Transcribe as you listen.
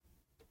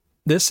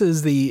This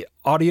is the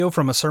audio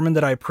from a sermon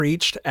that I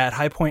preached at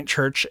High Point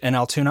Church in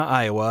Altoona,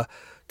 Iowa,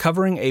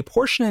 covering a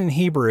portion in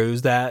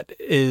Hebrews that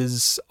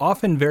is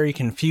often very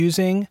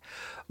confusing,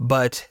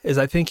 but as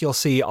I think you'll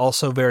see,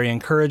 also very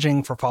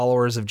encouraging for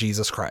followers of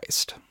Jesus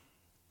Christ.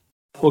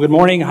 Well, good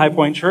morning, High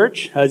Point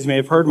Church. As you may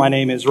have heard, my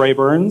name is Ray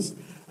Burns.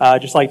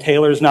 Just like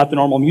Taylor's not the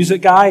normal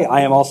music guy,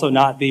 I am also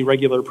not the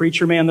regular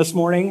preacher man this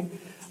morning.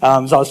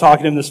 As I was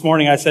talking to him this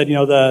morning, I said,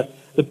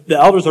 the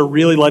elders are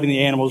really letting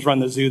the animals run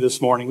the zoo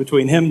this morning.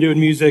 Between him doing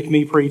music,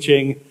 me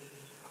preaching,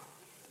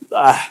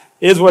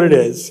 is what it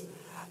is.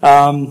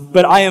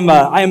 But I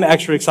am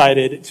extra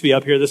excited to be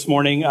up here this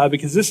morning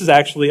because this is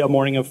actually a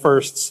morning of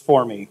firsts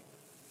for me.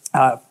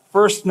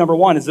 First, number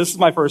one, is this is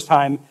my first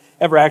time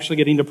ever actually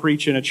getting to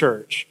preach in a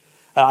church.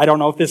 I don't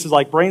know if this is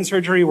like brain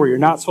surgery where you're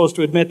not supposed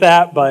to admit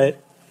that,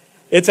 but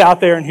it's out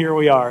there and here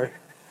we are.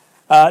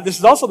 This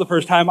is also the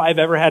first time I've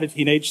ever had a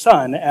teenage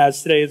son,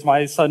 as today is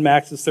my son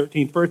Max's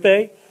 13th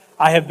birthday.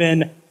 I have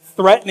been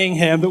threatening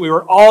him that we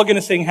were all going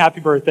to sing happy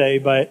birthday,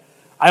 but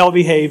I'll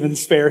behave and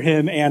spare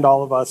him and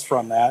all of us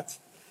from that.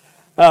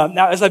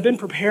 Now, as I've been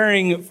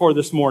preparing for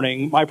this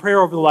morning, my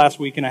prayer over the last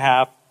week and a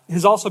half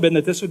has also been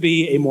that this would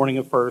be a morning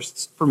of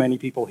firsts for many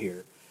people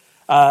here.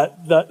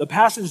 The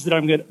passage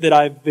that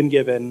I've been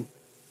given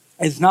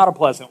is not a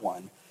pleasant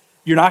one.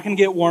 You're not going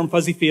to get warm,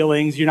 fuzzy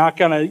feelings. You're not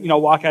going to,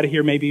 walk out of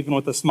here maybe even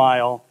with a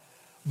smile.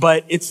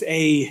 But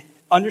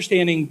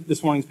understanding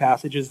this morning's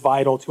passage is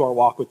vital to our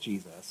walk with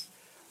Jesus.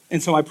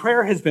 And so my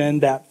prayer has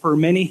been that for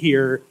many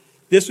here,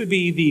 this would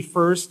be the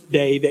first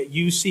day that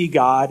you see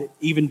God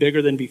even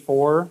bigger than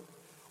before.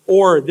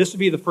 Or this would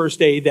be the first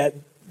day that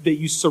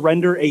you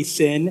surrender a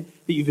sin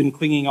that you've been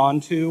clinging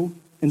on to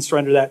and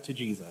surrender that to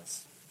Jesus.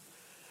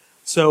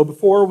 So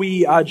before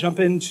we jump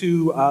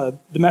into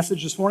the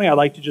message this morning, I'd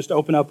like to just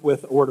open up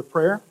with a word of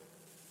prayer.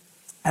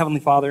 Heavenly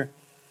Father,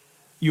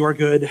 you are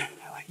good,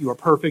 you are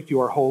perfect,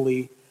 you are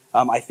holy.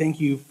 I thank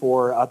you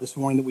for this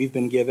morning that we've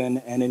been given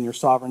and in your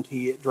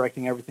sovereignty,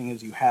 directing everything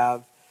as you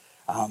have.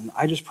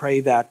 I just pray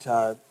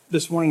that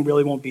this morning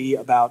really won't be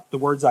about the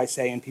words I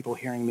say and people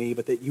hearing me,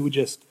 but that you would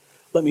just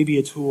let me be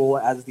a tool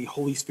as the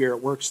Holy Spirit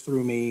works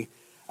through me.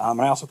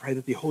 And I also pray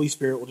that the Holy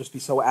Spirit will just be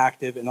so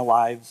active in the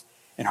lives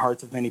and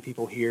hearts of many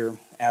people here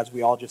as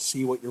we all just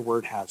see what your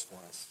word has for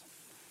us.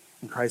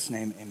 In Christ's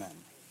name, amen.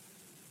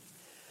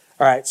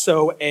 All right,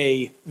 so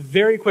a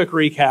very quick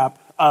recap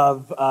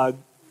of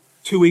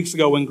 2 weeks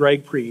ago when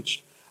Greg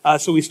preached.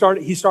 He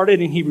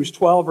started in Hebrews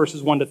 12,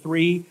 verses 1 to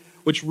 3,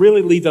 which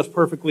really leads us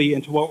perfectly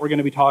into what we're going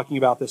to be talking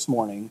about this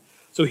morning.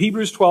 So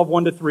Hebrews 12,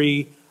 1 to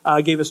 3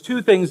 gave us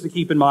two things to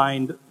keep in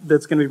mind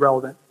that's going to be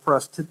relevant for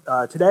us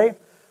today.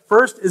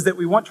 First is that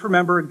we want to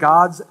remember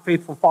God's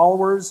faithful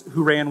followers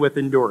who ran with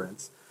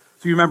endurance.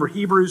 So you remember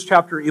Hebrews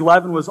chapter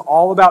 11 was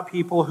all about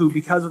people who,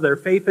 because of their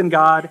faith in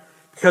God,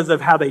 because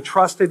of how they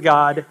trusted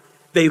God,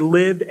 they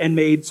lived and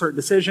made certain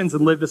decisions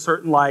and lived a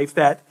certain life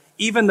that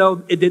even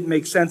though it didn't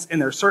make sense in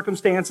their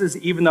circumstances,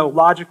 even though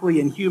logically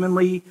and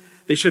humanly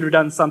they should have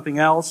done something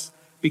else,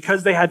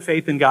 because they had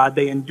faith in God,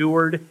 they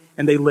endured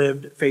and they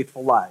lived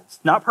faithful lives.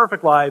 Not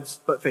perfect lives,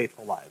 but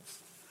faithful lives.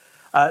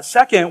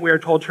 Second, we are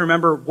told to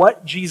remember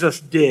what Jesus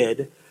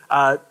did,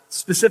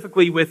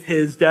 specifically with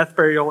his death,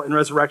 burial, and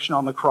resurrection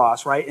on the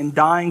cross, right? In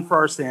dying for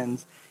our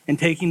sins and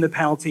taking the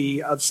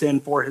penalty of sin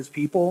for his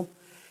people.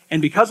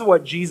 And because of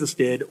what Jesus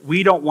did,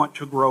 we don't want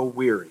to grow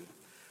weary.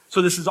 So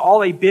this is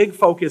all a big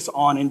focus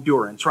on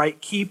endurance, right?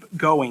 Keep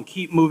going,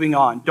 keep moving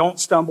on. Don't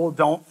stumble,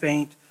 don't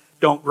faint,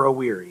 don't grow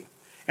weary.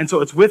 And so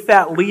it's with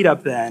that lead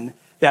up then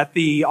that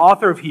the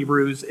author of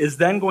Hebrews is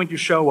then going to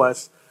show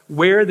us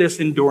where this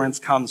endurance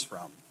comes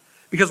from.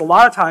 Because a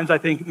lot of times I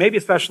think, maybe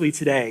especially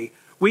today,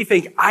 we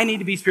think, I need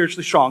to be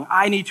spiritually strong.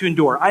 I need to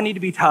endure. I need to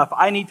be tough.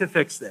 I need to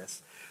fix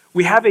this.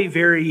 We have a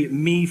very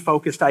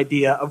me-focused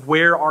idea of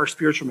where our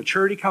spiritual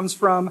maturity comes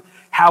from,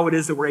 how it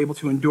is that we're able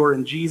to endure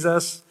in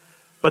Jesus.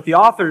 But the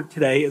author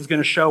today is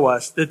going to show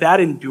us that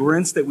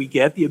endurance that we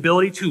get, the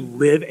ability to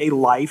live a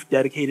life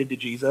dedicated to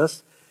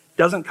Jesus,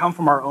 doesn't come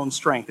from our own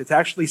strength. It's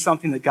actually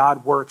something that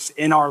God works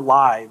in our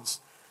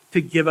lives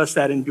to give us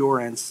that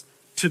endurance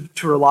to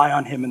rely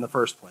on him in the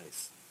first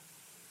place.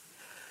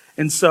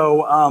 And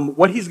so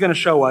what he's going to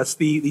show us,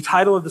 the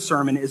title of the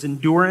sermon is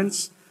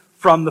Endurance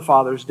from the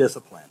Father's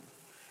Discipline.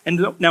 And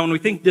now when we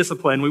think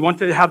discipline, we want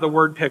to have the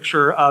word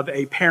picture of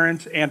a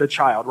parent and a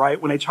child, right?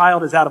 When a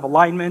child is out of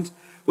alignment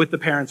with the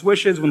parent's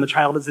wishes, when the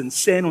child is in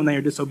sin, when they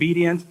are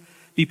disobedient,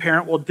 the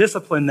parent will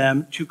discipline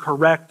them to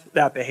correct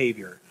that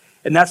behavior.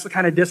 And that's the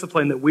kind of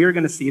discipline that we're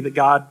going to see that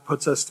God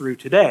puts us through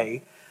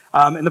today.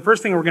 And the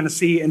first thing we're going to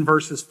see in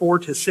verses 4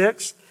 to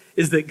 6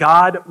 is that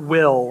God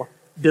will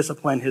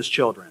discipline his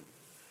children.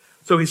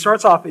 So he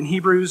starts off in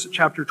Hebrews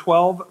chapter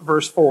 12,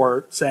 verse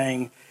 4,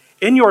 saying,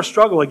 "In your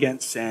struggle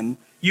against sin,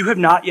 you have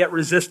not yet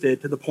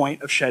resisted to the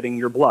point of shedding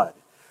your blood."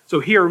 So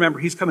here, remember,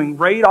 he's coming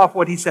right off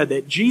what he said,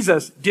 that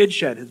Jesus did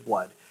shed his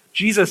blood.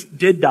 Jesus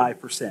did die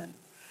for sin.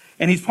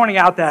 And he's pointing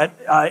out that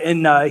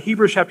in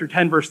Hebrews chapter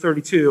 10, verse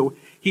 32,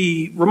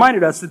 he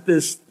reminded us that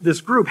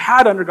this group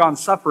had undergone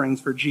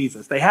sufferings for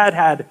Jesus. They had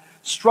had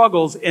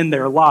struggles in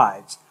their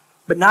lives,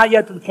 but not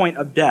yet to the point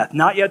of death,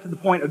 not yet to the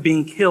point of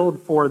being killed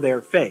for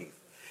their faith.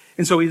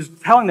 And so he's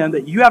telling them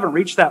that you haven't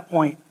reached that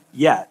point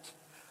yet.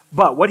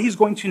 But what he's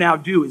going to now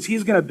do is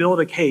he's going to build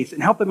a case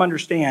and help them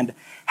understand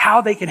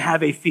how they can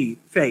have a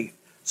faith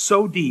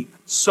so deep,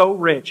 so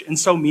rich, and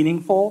so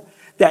meaningful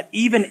that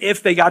even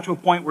if they got to a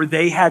point where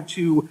they had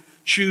to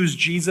choose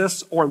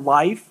Jesus or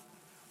life,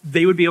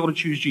 they would be able to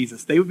choose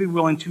Jesus. They would be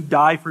willing to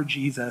die for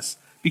Jesus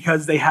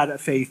because they had a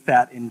faith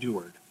that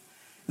endured.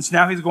 And so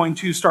now he's going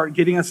to start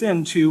getting us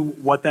into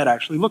what that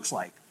actually looks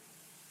like.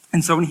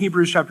 And so in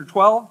Hebrews chapter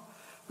 12,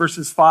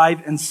 verses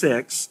 5 and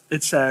 6,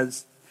 it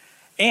says,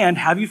 "And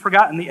have you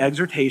forgotten the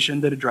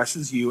exhortation that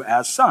addresses you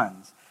as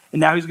sons?"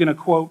 And now he's going to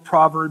quote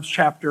Proverbs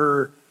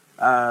chapter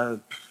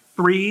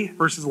 3,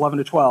 verses 11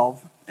 to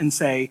 12, and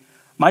say,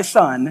 "My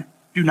son,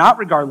 do not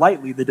regard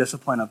lightly the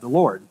discipline of the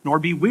Lord, nor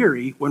be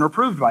weary when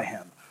reproved by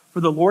him. For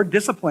the Lord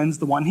disciplines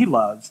the one he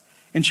loves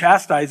and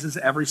chastises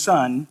every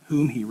son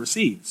whom he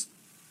receives."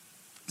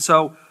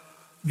 So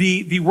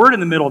the word in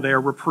the middle there,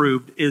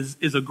 reproved,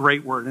 is a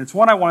great word, and it's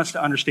one I want us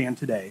to understand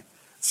today.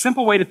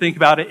 Simple way to think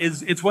about it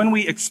is it's when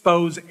we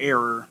expose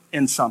error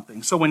in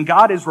something. So when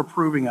God is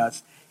reproving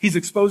us, he's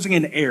exposing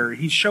an error.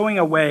 He's showing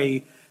a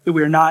way that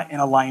we are not in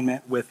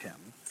alignment with him.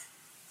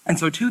 And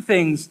so two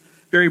things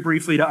very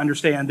briefly to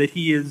understand that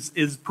he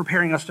is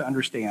preparing us to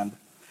understand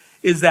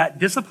is that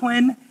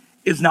discipline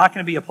is not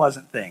going to be a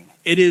pleasant thing.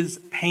 It is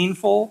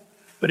painful,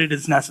 but it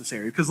is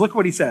necessary. Because look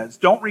what he says.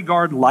 Don't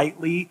regard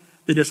lightly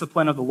the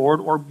discipline of the Lord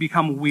or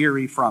become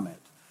weary from it.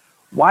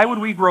 Why would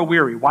we grow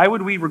weary? Why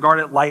would we regard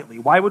it lightly?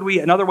 Why would we,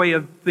 another way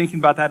of thinking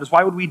about that is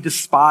why would we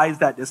despise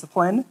that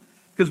discipline?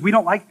 Because we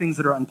don't like things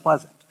that are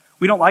unpleasant.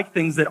 We don't like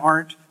things that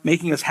aren't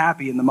making us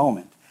happy in the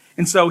moment.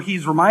 And so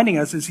he's reminding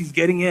us as he's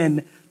getting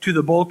in to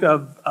the bulk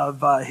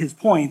of his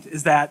point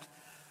is that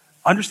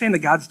understand that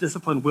God's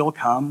discipline will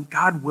come.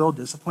 God will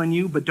discipline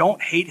you, but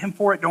don't hate him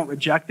for it. Don't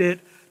reject it.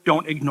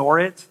 Don't ignore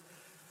it,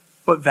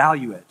 but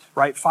value it,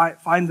 right?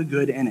 Find the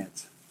good in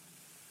it.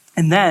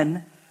 And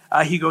then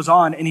he goes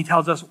on and he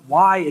tells us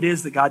why it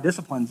is that God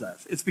disciplines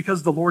us. It's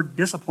because the Lord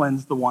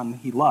disciplines the one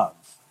he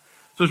loves.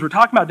 So as we're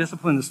talking about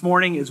discipline this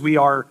morning, as we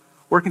are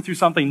working through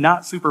something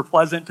not super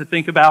pleasant to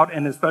think about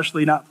and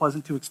especially not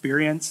pleasant to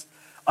experience,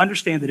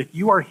 understand that if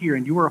you are here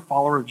and you are a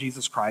follower of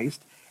Jesus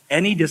Christ,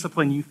 any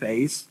discipline you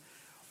face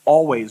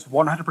always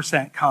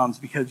 100% comes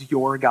because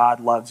your God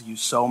loves you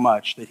so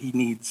much that he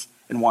needs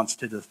and wants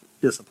to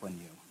discipline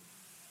you.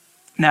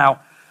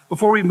 Now,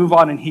 before we move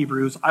on in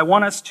Hebrews, I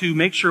want us to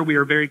make sure we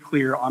are very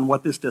clear on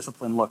what this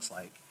discipline looks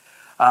like.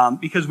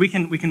 Because we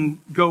can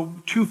go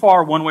too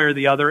far one way or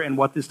the other in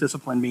what this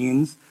discipline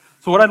means.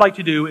 So what I'd like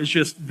to do is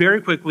just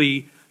very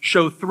quickly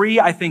show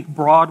three, I think,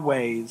 broad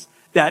ways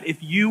that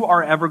if you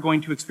are ever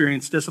going to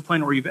experience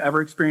discipline or you've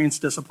ever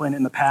experienced discipline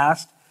in the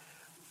past,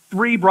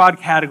 three broad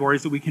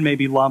categories that we can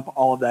maybe lump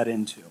all of that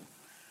into.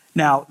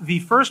 Now, the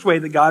first way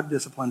that God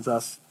disciplines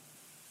us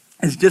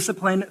is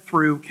discipline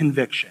through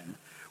conviction.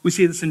 We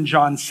see this in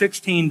John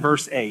 16,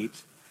 verse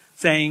 8,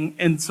 saying,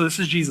 and so this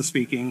is Jesus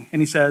speaking,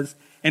 and he says,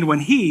 "And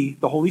when he,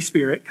 the Holy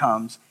Spirit,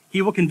 comes,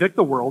 he will convict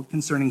the world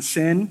concerning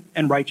sin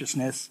and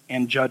righteousness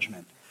and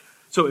judgment."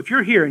 So if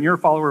you're here and you're a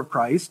follower of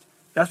Christ,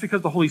 that's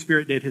because the Holy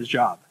Spirit did his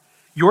job.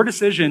 Your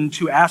decision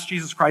to ask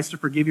Jesus Christ to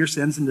forgive your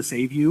sins and to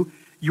save you,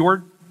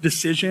 your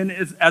decision,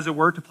 is, as it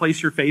were, to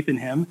place your faith in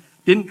him,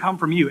 didn't come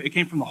from you. It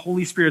came from the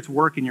Holy Spirit's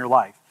work in your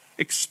life,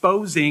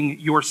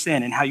 exposing your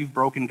sin and how you've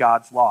broken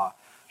God's law,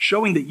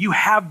 showing that you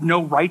have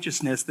no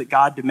righteousness that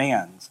God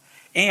demands,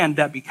 and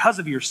that because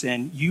of your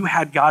sin, you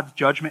had God's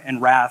judgment and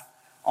wrath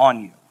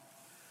on you.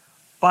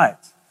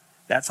 But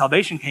that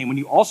salvation came when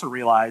you also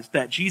realized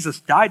that Jesus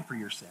died for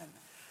your sin,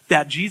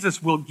 that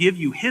Jesus will give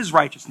you his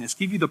righteousness,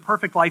 give you the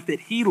perfect life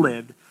that he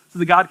lived, so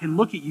that God can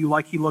look at you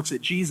like he looks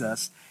at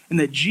Jesus, and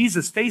that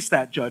Jesus faced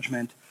that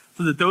judgment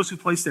so that those who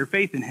place their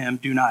faith in him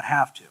do not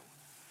have to.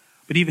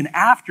 But even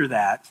after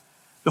that,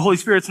 the Holy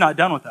Spirit's not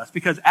done with us,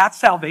 because at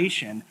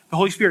salvation, the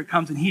Holy Spirit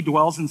comes and he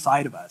dwells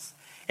inside of us.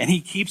 And he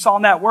keeps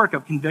on that work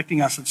of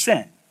convicting us of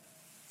sin.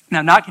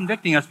 Now, not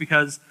convicting us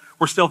because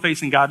we're still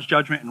facing God's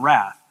judgment and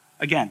wrath.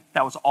 Again,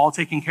 that was all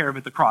taken care of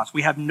at the cross.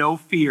 We have no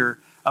fear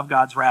of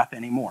God's wrath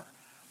anymore.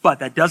 But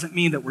that doesn't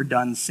mean that we're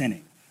done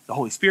sinning. The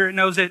Holy Spirit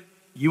knows it.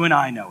 You and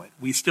I know it.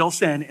 We still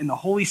sin, and the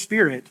Holy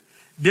Spirit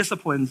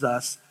disciplines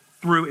us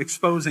through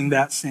exposing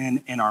that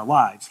sin in our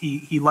lives.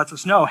 He lets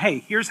us know, hey,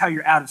 here's how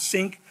you're out of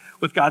sync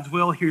with God's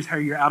will. Here's how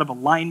you're out of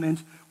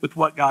alignment with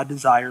what God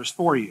desires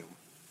for you.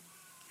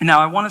 And now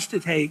I want us to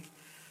take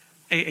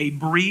a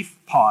brief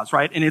pause,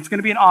 right? And it's going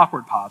to be an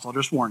awkward pause, I'll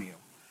just warn you.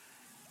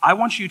 I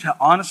want you to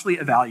honestly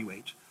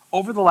evaluate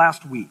over the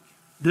last week,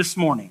 this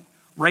morning,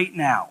 right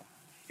now,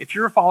 if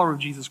you're a follower of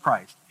Jesus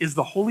Christ, is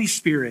the Holy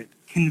Spirit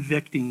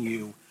convicting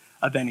you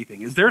of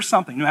anything? Is there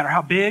something, no matter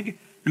how big,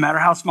 no matter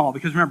how small?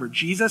 Because remember,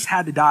 Jesus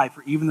had to die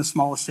for even the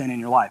smallest sin in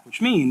your life,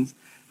 which means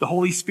the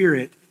Holy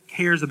Spirit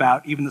cares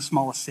about even the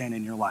smallest sin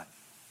in your life.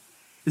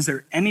 Is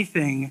there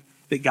anything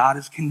that God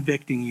is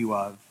convicting you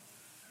of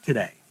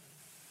today?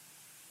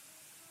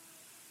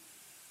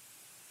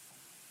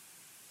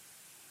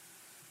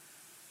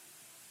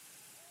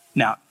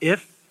 Now,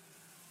 if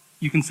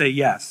you can say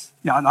yes.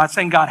 Now, I'm not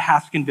saying God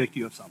has to convict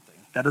you of something.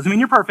 That doesn't mean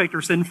you're perfect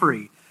or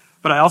sin-free.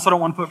 But I also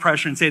don't want to put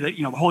pressure and say that,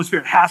 the Holy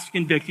Spirit has to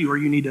convict you or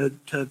you need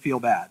to feel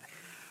bad.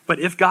 But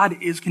if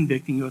God is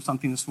convicting you of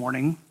something this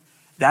morning,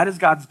 that is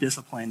God's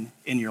discipline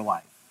in your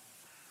life.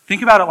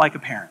 Think about it like a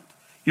parent.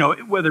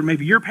 Whether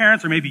maybe your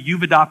parents or maybe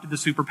you've adopted the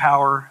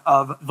superpower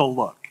of the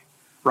look,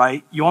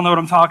 right? You all know what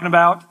I'm talking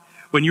about?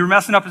 When you're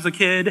messing up as a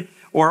kid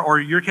or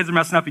your kids are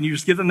messing up and you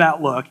just give them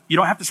that look, you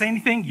don't have to say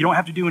anything, you don't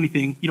have to do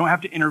anything, you don't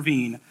have to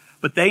intervene,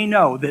 but they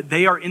know that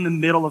they are in the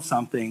middle of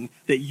something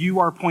that you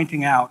are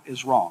pointing out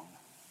is wrong,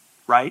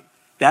 right?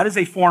 That is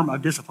a form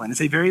of discipline.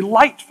 It's a very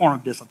light form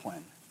of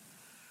discipline.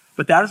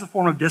 But that is a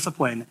form of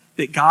discipline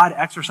that God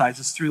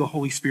exercises through the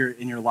Holy Spirit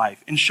in your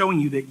life and showing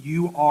you that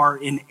you are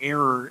in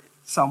error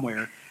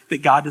somewhere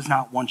that God does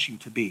not want you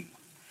to be.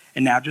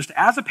 And now, just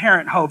as a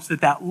parent hopes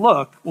that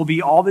look will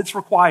be all that's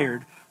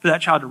required for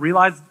that child to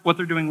realize what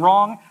they're doing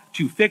wrong,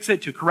 to fix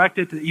it, to correct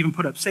it, to even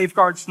put up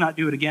safeguards to not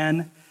do it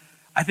again,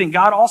 I think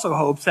God also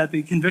hopes that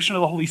the conviction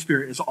of the Holy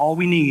Spirit is all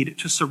we need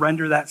to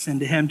surrender that sin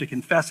to Him, to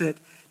confess it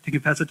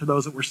to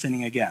those that we're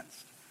sinning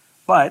against.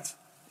 But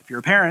if you're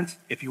a parent,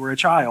 if you were a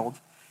child,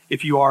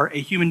 if you are a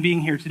human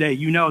being here today,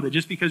 you know that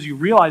just because you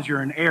realize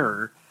you're in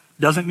error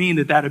doesn't mean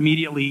that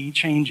immediately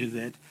changes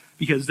it,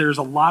 because there's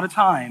a lot of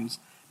times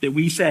that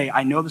we say,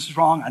 I know this is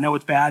wrong, I know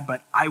it's bad,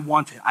 but I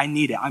want it, I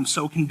need it, I'm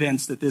so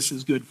convinced that this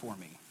is good for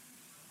me.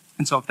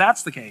 And so if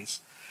that's the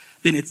case,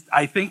 then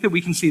I think that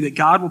we can see that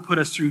God will put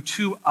us through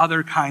two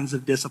other kinds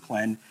of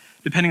discipline,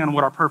 depending on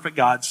what our perfect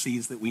God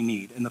sees that we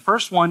need. And the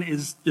first one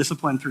is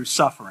discipline through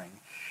suffering.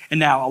 And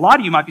now a lot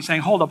of you might be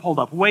saying, hold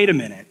up, wait a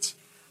minute.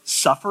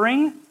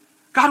 Suffering?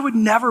 God would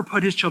never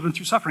put His children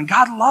through suffering.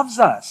 God loves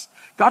us.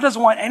 God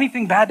doesn't want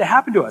anything bad to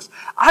happen to us.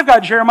 I've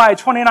got Jeremiah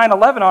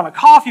 29:11 on a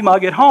coffee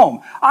mug at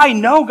home. I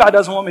know God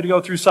doesn't want me to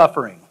go through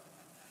suffering.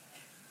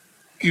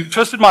 You've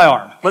twisted my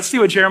arm. Let's see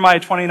what Jeremiah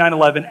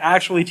 29:11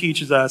 actually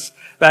teaches us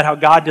about how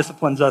God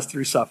disciplines us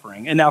through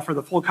suffering. And now for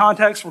the full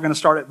context, we're going to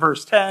start at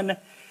verse 10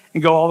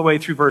 and go all the way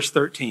through verse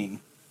 13.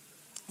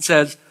 It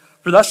says,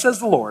 "For thus says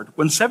the Lord,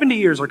 when 70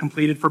 years are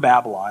completed for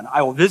Babylon,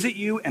 I will visit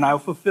you and I will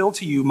fulfill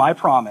to you my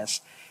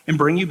promise and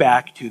bring you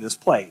back to this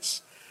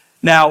place."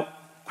 Now,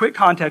 quick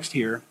context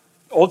here.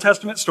 Old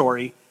Testament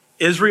story.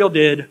 Israel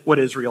did what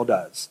Israel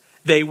does.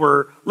 They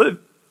were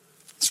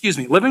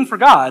living for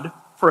God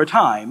for a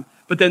time,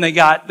 but then they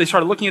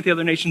started looking at the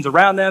other nations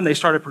around them. They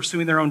started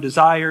pursuing their own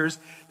desires.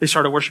 They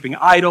started worshiping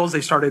idols.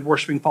 They started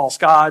worshiping false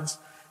gods.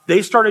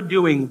 They started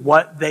doing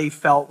what they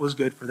felt was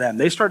good for them.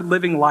 They started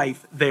living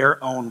life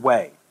their own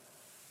way.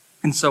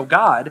 And so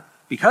God,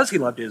 because He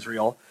loved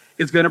Israel,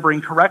 is going to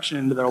bring correction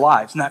into their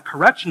lives. And that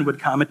correction would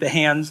come at the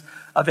hands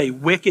of a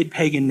wicked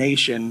pagan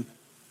nation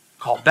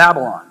called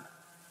Babylon.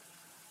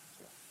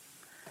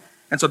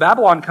 And so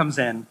Babylon comes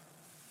in,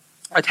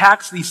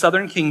 attacks the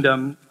southern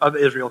kingdom of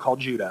Israel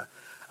called Judah,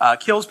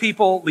 kills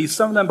people, leaves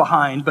some of them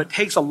behind, but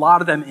takes a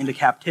lot of them into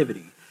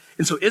captivity.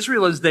 And so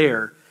Israel is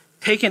there,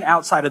 taken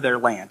outside of their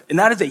land. And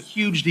that is a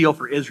huge deal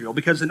for Israel,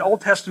 because in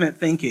Old Testament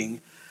thinking,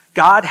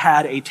 God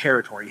had a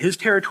territory. His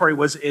territory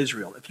was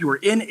Israel. If you were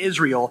in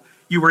Israel,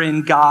 you were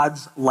in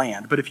God's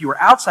land. But if you were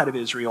outside of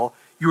Israel,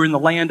 you were in the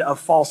land of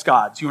false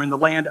gods. You were in the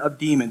land of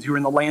demons. You were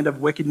in the land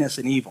of wickedness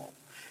and evil.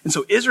 And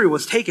so Israel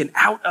was taken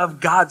out of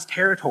God's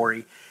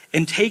territory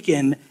and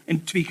taken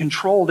and to be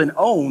controlled and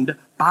owned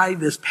by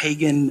this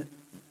pagan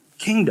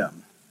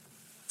kingdom.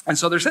 And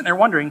so they're sitting there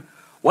wondering,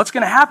 what's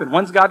going to happen?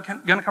 When's God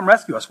going to come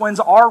rescue us? When's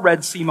our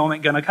Red Sea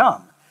moment going to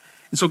come?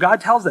 And so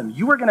God tells them,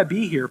 you are going to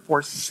be here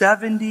for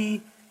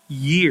 70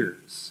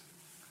 years.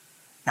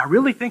 Now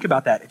really think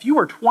about that. If you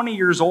were 20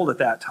 years old at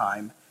that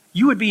time,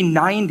 you would be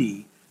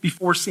 90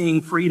 before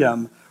seeing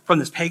freedom from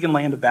this pagan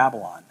land of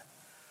Babylon.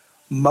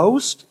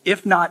 Most,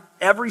 if not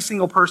every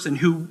single person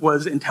who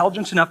was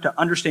intelligent enough to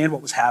understand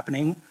what was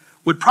happening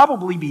would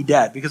probably be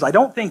dead, because I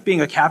don't think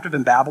being a captive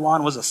in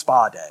Babylon was a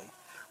spa day,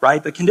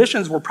 right? The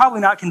conditions were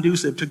probably not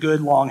conducive to good,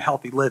 long,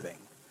 healthy living.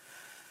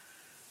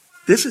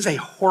 This is a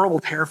horrible,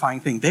 terrifying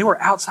thing. They were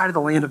outside of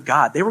the land of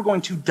God. They were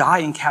going to die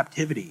in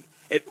captivity.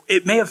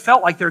 It may have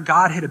felt like their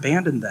God had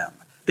abandoned them.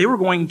 They were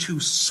going to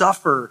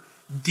suffer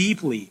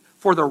deeply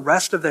for the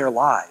rest of their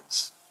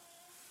lives.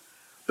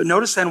 But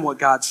notice then what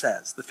God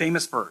says, the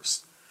famous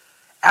verse.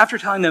 After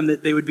telling them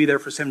that they would be there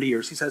for 70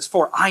 years, He says,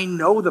 "For I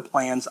know the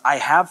plans I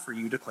have for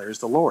you, declares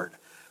the Lord.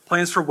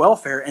 Plans for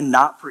welfare and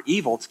not for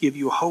evil, to give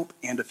you hope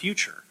and a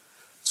future."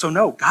 So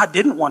no, God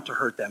didn't want to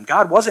hurt them.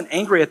 God wasn't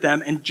angry at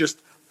them and just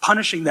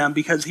punishing them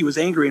because He was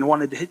angry and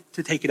wanted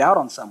to take it out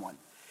on someone.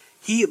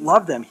 He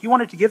loved them. He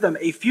wanted to give them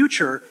a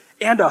future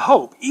and a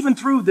hope, even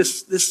through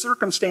this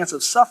circumstance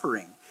of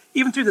suffering.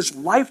 Even through this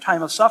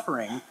lifetime of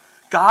suffering,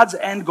 God's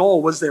end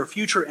goal was their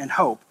future and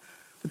hope.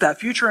 But that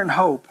future and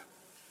hope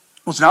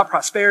was not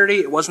prosperity.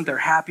 It wasn't their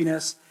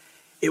happiness.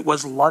 It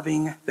was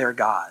loving their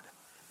God.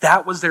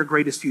 That was their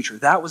greatest future.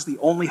 That was the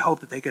only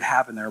hope that they could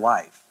have in their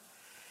life.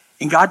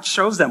 And God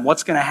shows them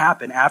what's going to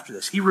happen after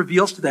this. He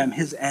reveals to them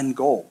his end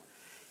goal.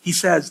 He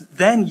says,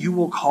 then you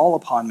will call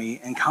upon me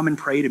and come and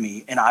pray to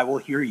me, and I will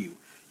hear you.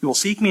 You will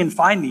seek me and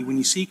find me when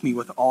you seek me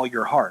with all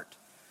your heart.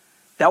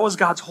 That was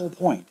God's whole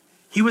point.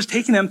 He was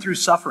taking them through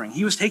suffering.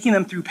 He was taking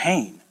them through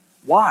pain.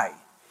 Why?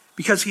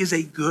 Because he is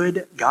a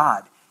good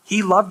God.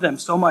 He loved them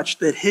so much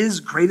that his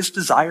greatest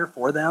desire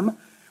for them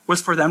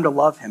was for them to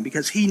love him,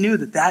 because he knew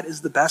that that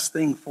is the best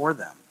thing for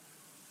them.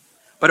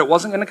 But it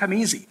wasn't going to come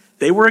easy.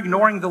 They were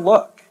ignoring the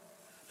look.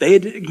 They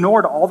had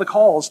ignored all the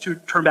calls to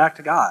turn back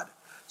to God.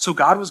 So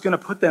God was going to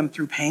put them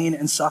through pain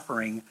and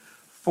suffering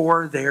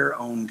for their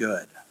own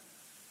good.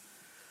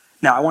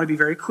 Now, I want to be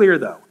very clear,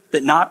 though,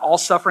 that not all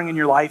suffering in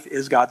your life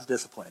is God's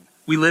discipline.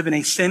 We live in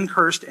a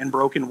sin-cursed and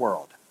broken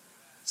world.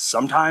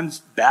 Sometimes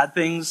bad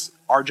things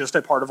are just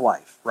a part of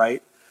life,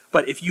 right?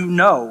 But if you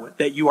know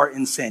that you are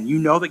in sin, you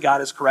know that God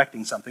is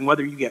correcting something,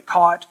 whether you get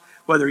caught,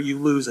 whether you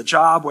lose a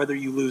job, whether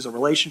you lose a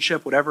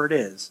relationship, whatever it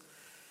is,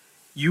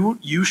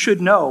 you should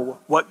know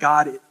when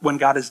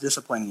God is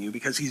disciplining you,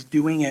 because he's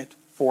doing it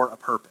for a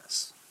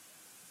purpose.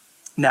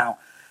 Now,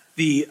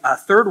 the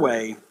third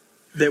way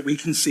that we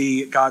can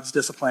see God's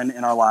discipline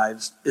in our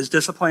lives is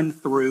discipline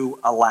through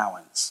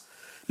allowance.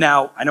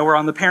 Now, I know we're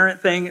on the parent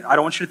thing. I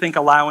don't want you to think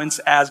allowance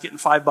as getting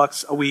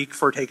 $5 a week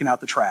for taking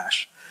out the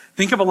trash.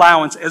 Think of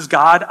allowance as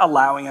God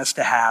allowing us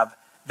to have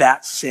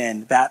that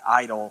sin, that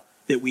idol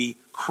that we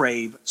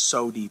crave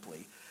so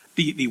deeply.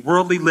 The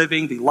worldly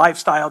living, the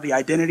lifestyle, the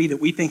identity that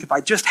we think if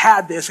I just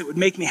had this, it would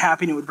make me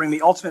happy and it would bring me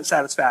ultimate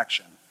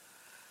satisfaction.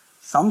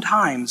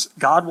 Sometimes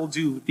God will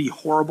do the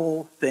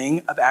horrible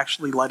thing of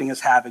actually letting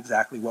us have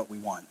exactly what we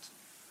want.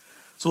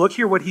 So look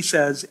here what he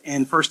says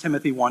in 1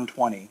 Timothy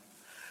 1:20.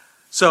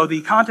 So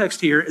the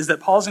context here is that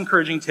Paul's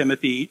encouraging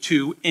Timothy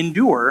to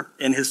endure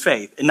in his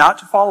faith and not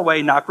to fall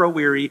away, not grow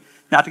weary,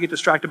 not to get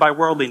distracted by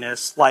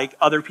worldliness like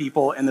other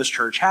people in this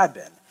church had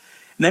been.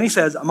 And then he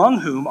says, among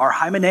whom are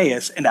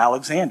Hymenaeus and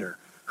Alexander,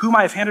 whom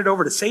I have handed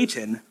over to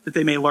Satan that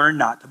they may learn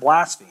not to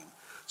blaspheme.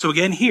 So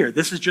again here,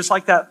 this is just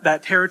like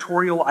that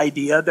territorial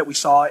idea that we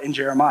saw in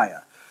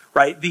Jeremiah,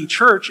 right? The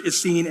church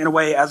is seen in a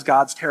way as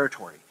God's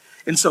territory.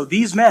 And so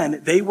these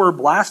men, they were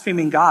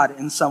blaspheming God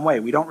in some way.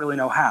 We don't really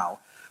know how.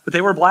 But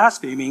they were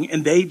blaspheming,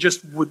 and they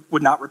just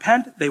would not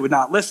repent. They would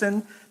not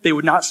listen. They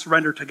would not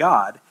surrender to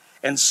God.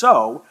 And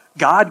so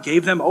God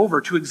gave them over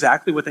to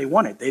exactly what they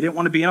wanted. They didn't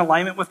want to be in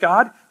alignment with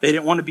God. They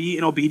didn't want to be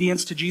in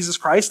obedience to Jesus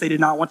Christ. They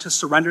did not want to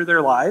surrender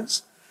their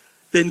lives.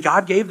 Then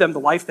God gave them the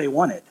life they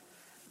wanted.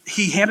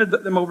 He handed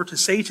them over to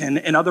Satan,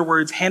 in other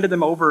words, handed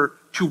them over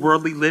to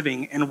worldly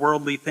living and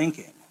worldly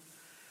thinking.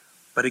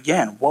 But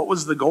again, what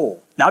was the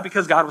goal? Not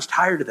because God was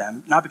tired of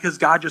them, not because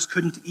God just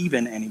couldn't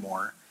even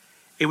anymore.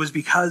 It was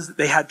because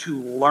they had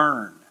to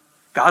learn.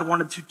 God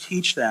wanted to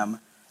teach them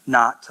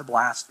not to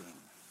blaspheme.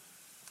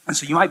 And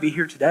so you might be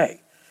here today,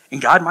 and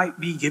God might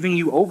be giving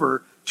you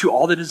over to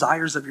all the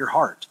desires of your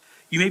heart.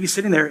 You may be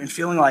sitting there and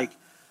feeling like,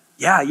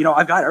 yeah,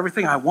 I've got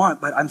everything I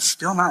want, but I'm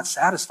still not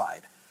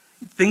satisfied.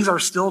 Things are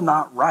still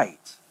not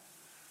right.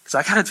 Because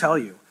I got to tell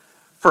you,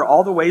 for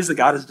all the ways that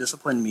God has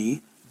disciplined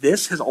me,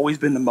 this has always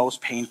been the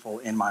most painful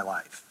in my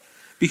life.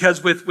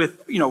 Because with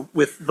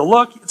the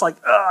look, it's like,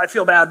 oh, I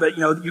feel bad, but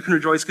you can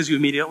rejoice because you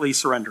immediately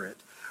surrender it.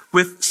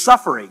 With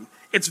suffering,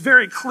 it's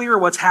very clear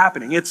what's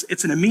happening.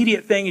 It's an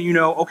immediate thing, and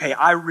okay,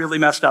 I really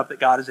messed up that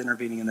God is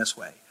intervening in this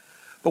way.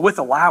 But with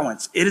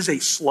allowance, it is a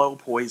slow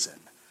poison.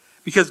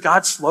 Because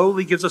God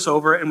slowly gives us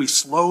over, and we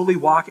slowly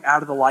walk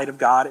out of the light of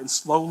God and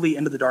slowly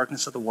into the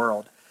darkness of the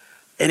world.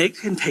 And it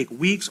can take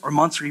weeks or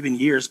months or even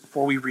years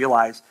before we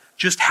realize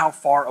just how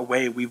far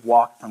away we've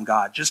walked from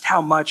God, just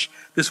how much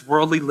this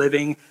worldly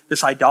living,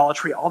 this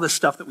idolatry, all this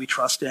stuff that we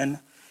trust in,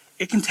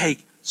 it can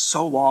take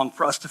so long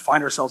for us to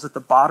find ourselves at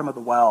the bottom of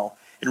the well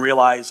and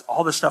realize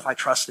all the stuff I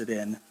trusted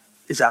in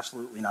is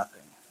absolutely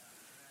nothing.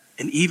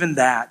 And even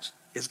that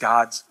is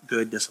God's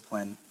good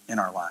discipline in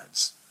our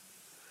lives.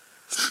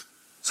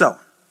 So,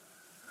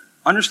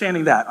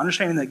 understanding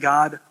that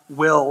God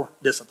will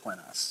discipline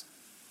us.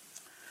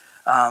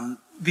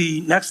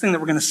 The next thing that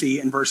we're going to see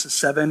in verses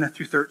 7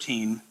 through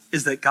 13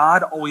 is that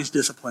God always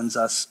disciplines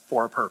us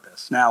for a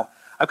purpose. Now,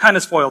 I've kind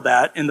of spoiled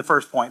that in the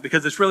first point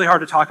because it's really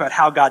hard to talk about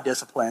how God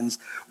disciplines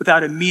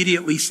without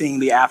immediately seeing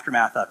the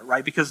aftermath of it,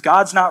 right? Because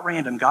God's not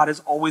random. God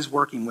is always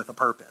working with a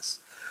purpose.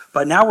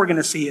 But now we're going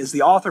to see, as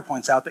the author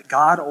points out, that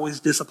God always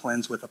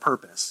disciplines with a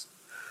purpose.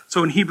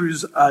 So in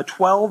Hebrews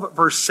 12,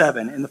 verse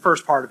 7, in the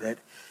first part of it,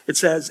 it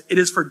says, "It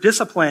is for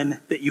discipline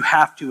that you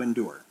have to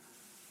endure."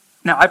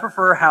 Now, I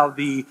prefer how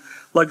the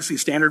Legacy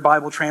Standard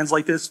Bible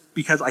translate this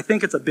because I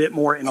think it's a bit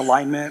more in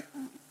alignment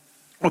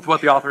with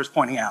what the author is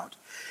pointing out.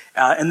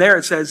 And there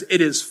it says, "It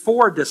is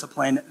for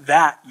discipline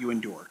that you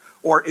endure,"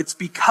 or "It's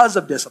because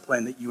of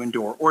discipline that you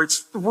endure," or "It's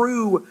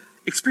through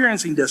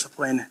experiencing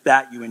discipline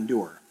that you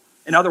endure."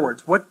 In other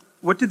words,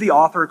 what did the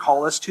author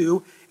call us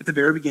to at the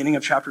very beginning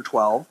of chapter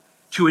 12?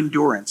 To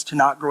endurance, to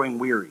not growing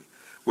weary.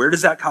 Where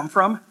does that come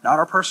from? Not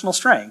our personal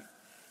strength.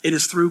 It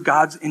is through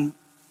God's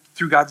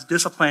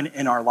discipline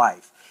in our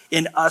life,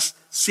 in us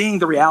seeing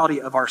the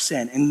reality of our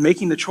sin and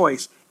making the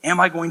choice, Am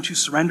I going to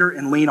surrender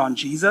and lean on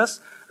Jesus,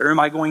 or am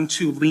I going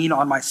to lean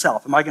on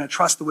myself? Am I going to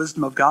trust the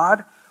wisdom of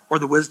God or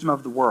the wisdom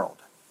of the world?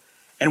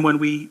 And when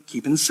we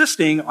keep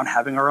insisting on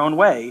having our own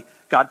way,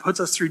 God puts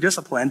us through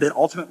discipline that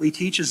ultimately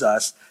teaches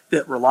us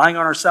that relying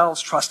on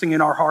ourselves, trusting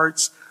in our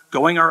hearts,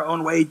 going our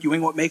own way,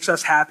 doing what makes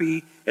us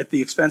happy at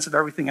the expense of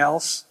everything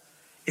else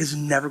is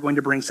never going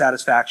to bring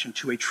satisfaction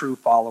to a true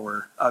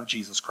follower of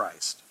Jesus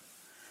Christ.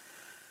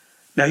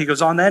 Now he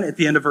goes on then at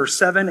the end of verse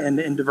 7 and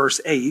into verse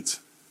 8,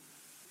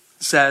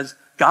 says,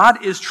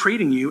 God is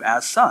treating you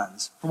as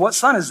sons. For what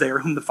son is there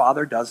whom the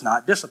Father does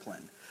not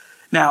discipline?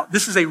 Now,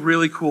 this is a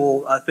really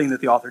cool thing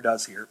that the author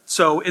does here.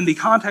 So in the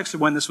context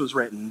of when this was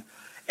written,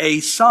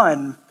 a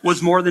son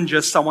was more than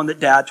just someone that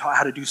dad taught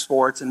how to do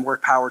sports and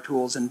work power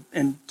tools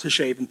and to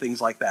shave and things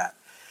like that.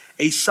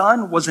 A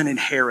son was an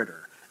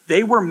inheritor.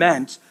 They were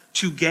meant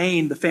to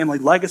gain the family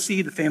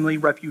legacy, the family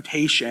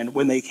reputation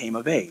when they came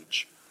of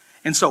age.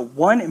 And so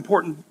one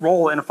important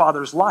role in a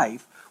father's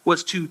life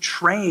was to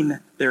train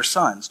their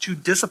sons, to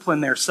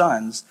discipline their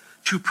sons,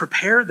 to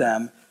prepare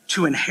them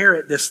to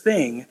inherit this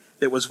thing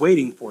that was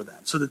waiting for them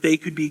so that they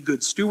could be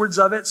good stewards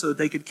of it, so that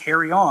they could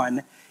carry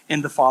on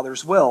in the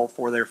Father's will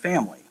for their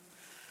family.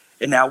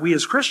 And now we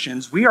as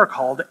Christians, we are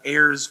called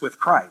heirs with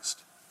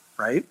Christ,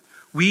 right?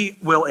 We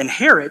will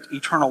inherit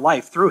eternal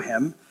life through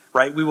him,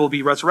 right? We will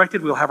be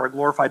resurrected, we will have our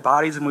glorified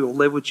bodies, and we will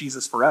live with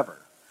Jesus forever.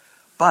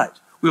 But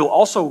we will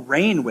also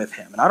reign with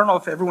him. And I don't know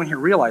if everyone here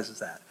realizes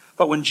that.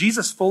 But when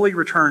Jesus fully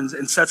returns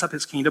and sets up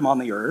his kingdom on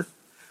the earth,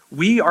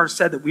 we are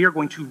said that we are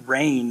going to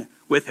reign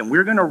with him.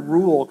 We're going to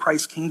rule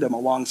Christ's kingdom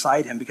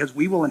alongside him because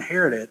we will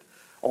inherit it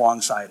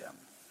alongside him.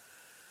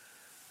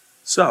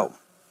 So,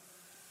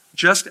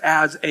 just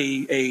as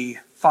a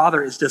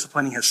father is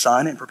disciplining his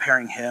son and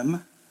preparing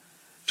him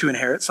to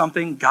inherit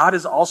something, God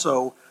is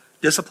also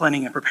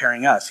disciplining and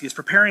preparing us. He is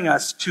preparing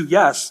us to,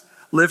 yes,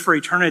 live for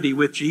eternity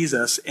with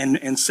Jesus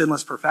in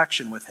sinless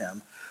perfection with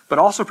him, but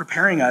also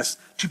preparing us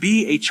to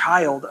be a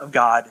child of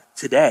God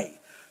today,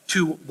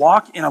 to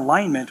walk in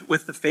alignment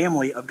with the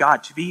family of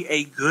God, to be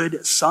a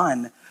good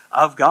son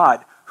of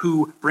God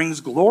who brings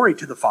glory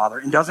to the Father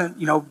and doesn't,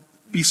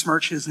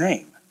 besmirch his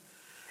name.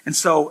 And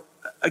so,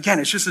 again,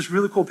 it's just this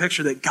really cool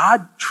picture that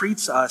God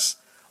treats us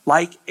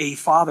like a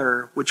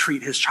father would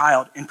treat his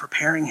child in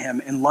preparing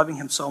him and loving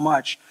him so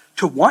much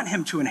to want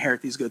him to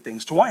inherit these good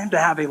things, to want him to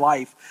have a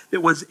life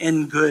that was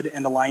in good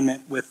and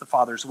alignment with the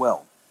Father's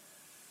will.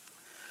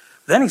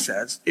 Then he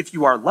says, if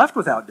you are left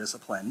without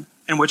discipline,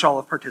 in which all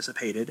have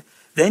participated,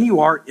 then you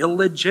are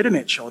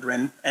illegitimate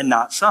children and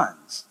not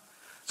sons.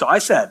 So I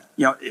said,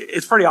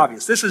 it's pretty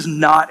obvious. This is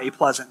not a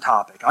pleasant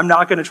topic. I'm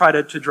not going to try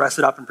to dress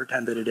it up and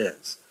pretend that it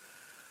is.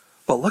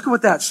 But look at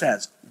what that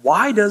says.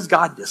 Why does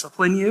God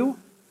discipline you?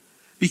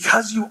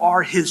 Because you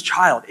are his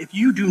child. If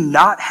you do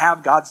not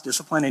have God's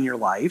discipline in your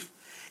life,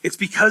 it's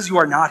because you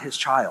are not his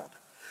child.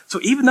 So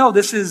even though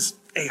this is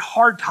a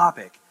hard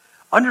topic,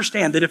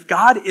 understand that if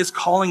God is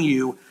calling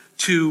you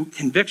to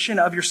conviction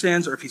of your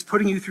sins, or if he's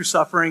putting you through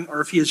suffering,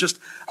 or if he has just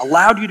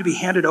allowed you to be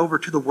handed over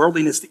to the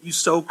worldliness that you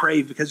so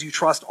crave because you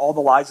trust all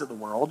the lies of the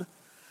world,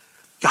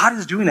 God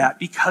is doing that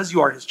because you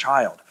are his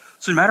child.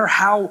 So no matter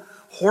how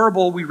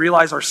horrible we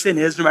realize our sin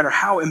is, no matter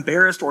how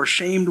embarrassed or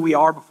ashamed we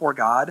are before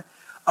God,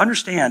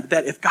 understand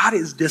that if God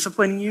is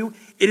disciplining you,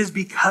 it is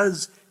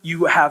because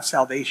you have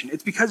salvation.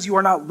 It's because you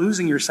are not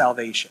losing your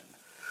salvation.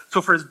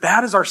 So for as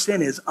bad as our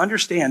sin is,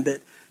 understand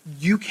that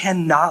you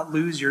cannot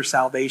lose your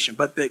salvation,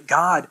 but that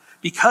God,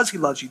 because he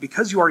loves you,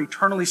 because you are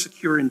eternally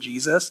secure in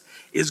Jesus,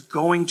 is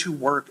going to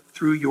work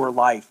through your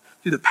life,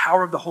 through the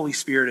power of the Holy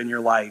Spirit in your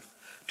life,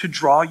 to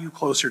draw you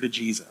closer to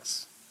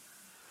Jesus.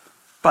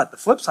 But the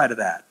flip side of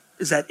that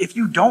is that if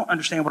you don't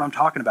understand what I'm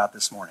talking about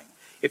this morning,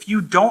 if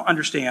you don't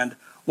understand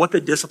what the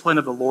discipline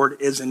of the Lord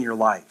is in your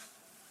life,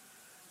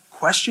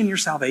 question your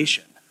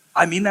salvation.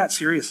 I mean that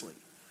seriously.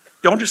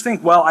 Don't just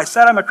think, well, I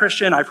said I'm a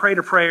Christian, I prayed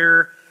a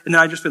prayer, and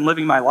then I've just been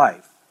living my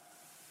life.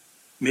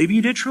 Maybe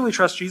you did truly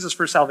trust Jesus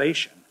for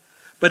salvation.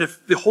 But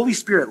if the Holy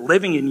Spirit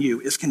living in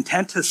you is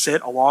content to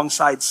sit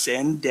alongside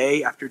sin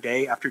day after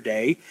day after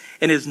day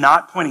and is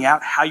not pointing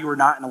out how you are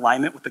not in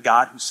alignment with the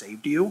God who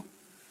saved you,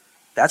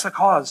 that's a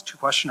cause to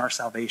question our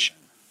salvation.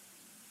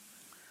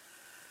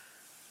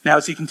 Now,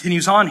 as he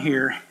continues on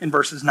here in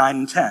verses 9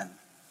 and 10,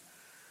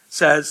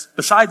 says,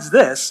 besides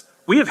this,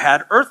 we have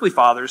had earthly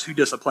fathers who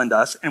disciplined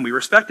us, and we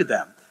respected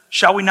them.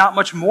 Shall we not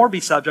much more be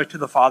subject to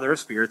the Father of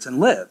spirits and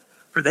live?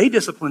 For they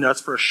disciplined us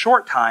for a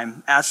short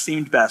time as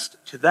seemed best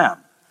to them.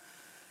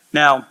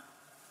 Now,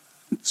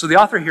 so the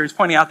author here is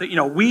pointing out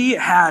that, we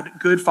had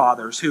good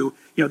fathers who,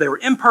 they were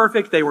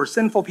imperfect, they were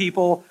sinful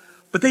people,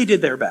 but they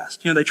did their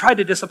best. They tried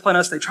to discipline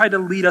us, they tried to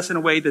lead us in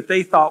a way that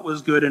they thought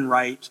was good and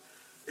right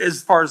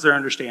as far as their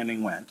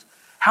understanding went.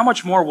 How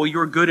much more will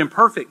your good and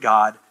perfect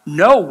God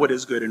know what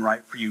is good and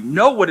right for you,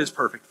 know what is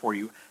perfect for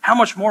you? How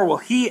much more will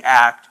he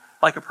act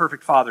like a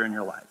perfect father in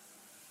your life?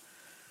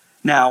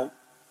 Now,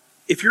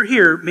 if you're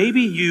here,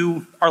 maybe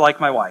you are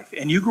like my wife,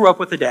 and you grew up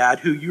with a dad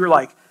who you're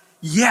like,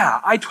 yeah,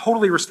 I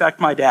totally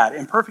respect my dad.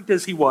 Imperfect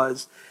as he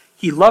was,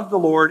 He loved the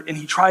Lord, and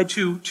he tried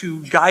to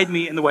guide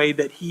me in the way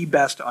that he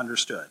best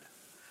understood.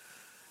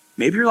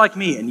 Maybe you're like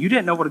me, and you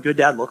didn't know what a good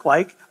dad looked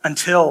like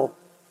until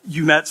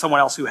you met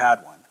someone else who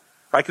had one,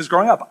 right? Because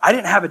growing up, I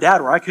didn't have a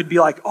dad where I could be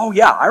like, oh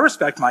yeah, I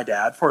respect my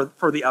dad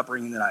for the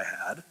upbringing that I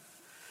had.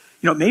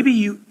 Maybe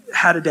you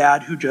had a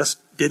dad who just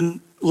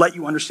didn't let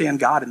you understand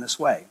God in this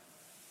way.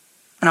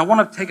 And I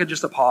want to take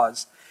just a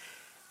pause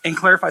and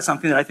clarify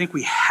something that I think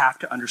we have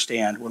to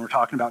understand when we're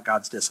talking about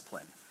God's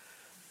discipline.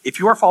 If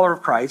you are a follower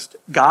of Christ,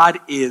 God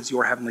is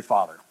your heavenly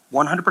Father.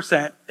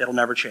 100%, it'll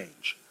never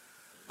change.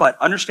 But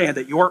understand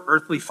that your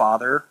earthly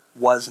father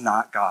was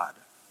not God.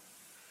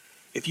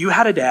 If you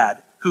had a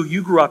dad who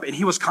you grew up and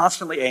he was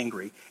constantly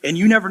angry and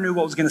you never knew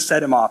what was going to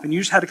set him off and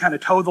you just had to kind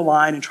of toe the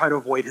line and try to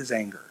avoid his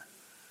anger.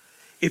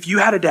 If you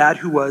had a dad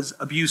who was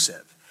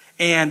abusive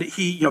and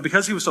he,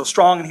 because he was so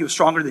strong and he was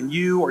stronger than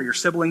you or your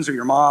siblings or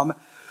your mom,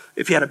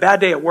 if he had a bad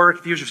day at work,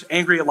 if he was just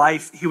angry at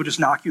life, he would just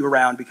knock you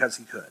around because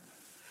he could.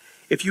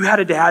 If you had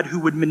a dad who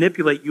would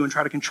manipulate you and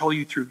try to control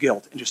you through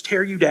guilt and just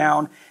tear you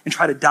down and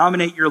try to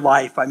dominate your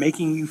life by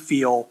making you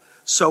feel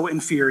so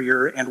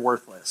inferior and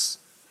worthless.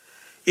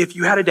 If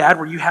you had a dad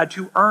where you had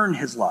to earn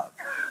his love,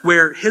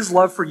 where his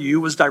love for you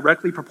was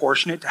directly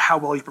proportionate to how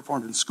well you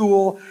performed in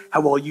school,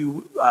 how well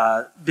you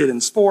did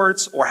in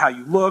sports, or how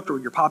you looked, or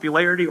your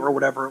popularity, or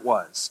whatever it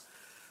was.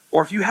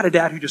 Or if you had a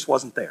dad who just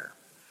wasn't there.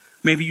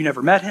 Maybe you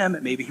never met him,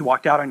 maybe he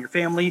walked out on your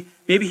family,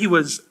 maybe he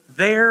was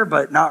there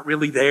but not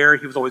really there,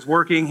 he was always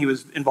working, he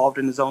was involved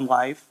in his own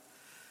life.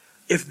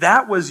 If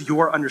that was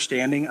your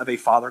understanding of a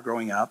father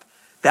growing up,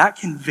 that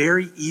can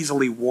very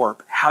easily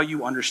warp how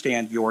you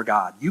understand your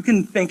God. You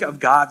can think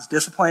of God's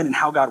discipline and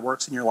how God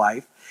works in your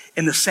life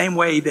in the same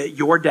way that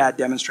your dad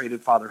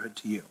demonstrated fatherhood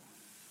to you.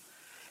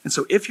 And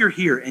so if you're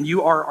here and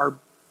you are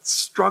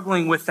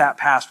struggling with that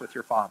past with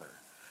your father,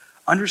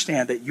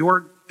 understand that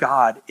your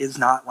God is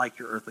not like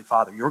your earthly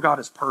father. Your God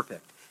is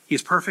perfect. He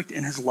is perfect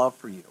in his love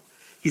for you.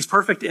 He's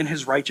perfect in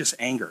his righteous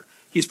anger.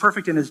 He's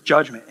perfect in his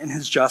judgment and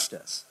his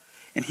justice.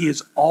 And he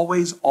is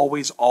always,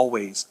 always,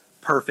 always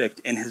perfect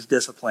in his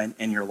discipline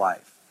in your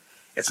life.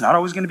 It's not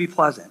always going to be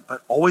pleasant,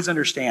 but always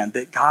understand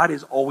that God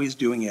is always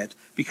doing it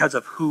because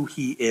of who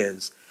he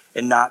is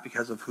and not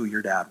because of who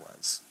your dad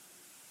was.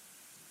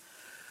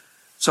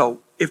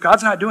 So if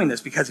God's not doing this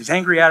because he's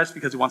angry at us,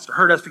 because he wants to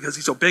hurt us, because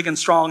he's so big and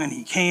strong and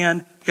he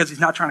can, because he's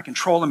not trying to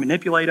control and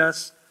manipulate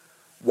us,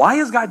 why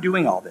is God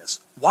doing all this?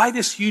 Why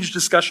this huge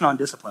discussion on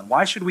discipline?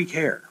 Why should we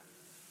care?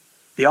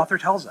 The author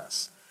tells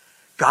us,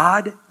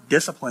 God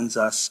disciplines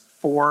us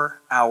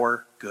for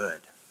our good.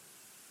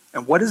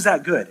 And what is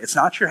that good? It's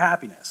not your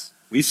happiness.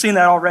 We've seen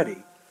that already.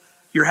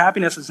 Your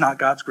happiness is not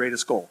God's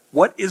greatest goal.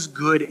 What is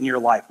good in your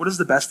life? What is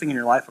the best thing in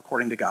your life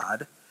according to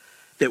God?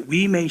 That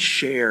we may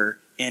share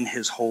in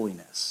his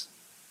holiness.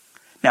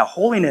 Now,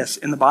 holiness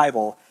in the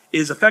Bible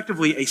is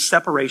effectively a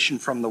separation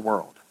from the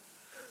world.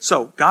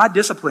 So God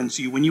disciplines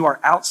you when you are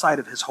outside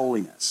of his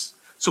holiness.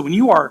 So when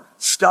you are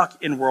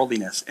stuck in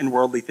worldliness and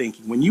worldly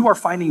thinking, when you are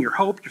finding your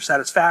hope, your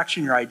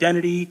satisfaction, your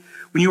identity,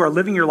 when you are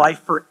living your life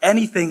for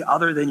anything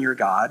other than your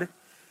God,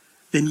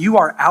 then you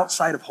are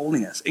outside of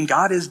holiness. And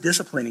God is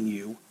disciplining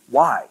you.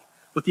 Why?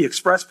 With the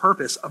express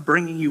purpose of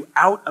bringing you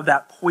out of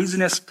that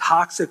poisonous,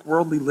 toxic,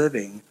 worldly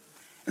living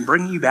and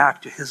bringing you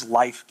back to his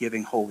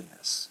life-giving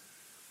holiness.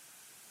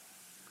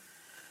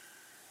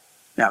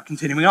 Now,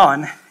 continuing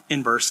on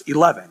in verse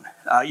 11.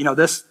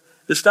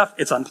 This stuff,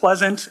 it's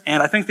unpleasant,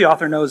 and I think the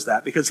author knows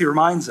that because he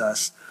reminds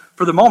us,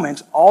 for the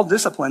moment, all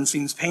discipline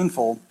seems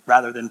painful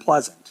rather than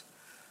pleasant.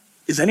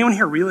 Is anyone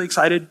here really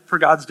excited for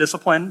God's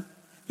discipline?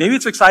 Maybe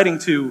it's exciting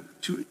to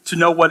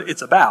know what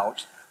it's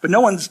about, but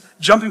no one's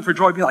jumping for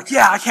joy being like,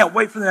 yeah, I can't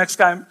wait for the next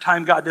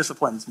time God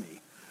disciplines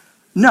me.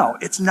 No,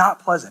 it's not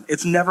pleasant.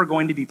 It's never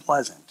going to be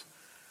pleasant.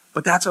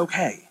 But that's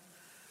okay,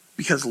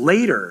 because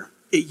later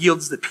it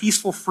yields the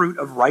peaceful fruit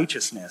of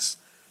righteousness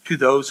to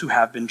those who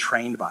have been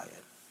trained by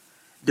it.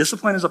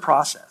 Discipline is a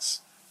process.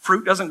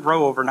 Fruit doesn't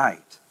grow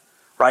overnight,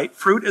 right?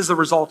 Fruit is the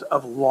result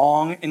of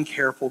long and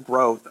careful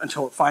growth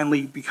until it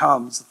finally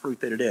becomes the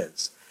fruit that it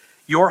is.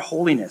 Your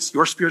holiness,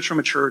 your spiritual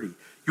maturity,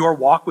 your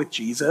walk with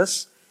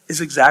Jesus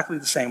is exactly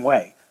the same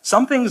way.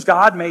 Some things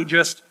God may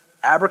just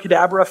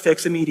abracadabra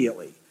fix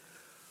immediately.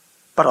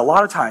 But a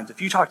lot of times,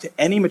 if you talk to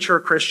any mature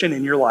Christian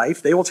in your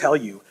life, they will tell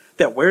you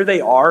that where they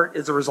are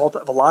is a result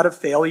of a lot of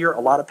failure, a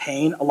lot of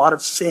pain, a lot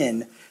of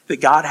sin that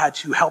God had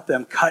to help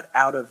them cut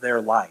out of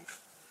their life.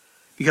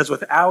 Because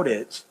without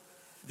it,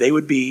 they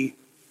would be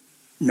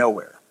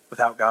nowhere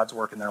without God's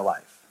work in their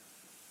life.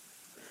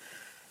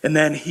 And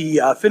then he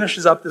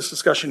finishes up this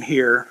discussion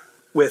here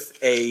with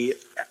a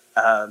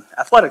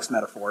athletics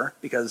metaphor,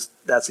 because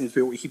that seems to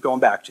be what we keep going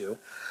back to,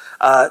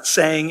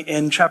 saying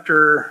in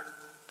chapter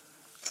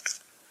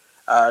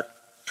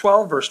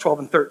 12, verse 12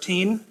 and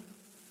 13,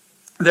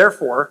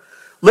 therefore,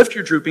 lift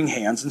your drooping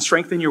hands and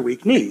strengthen your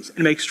weak knees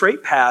and make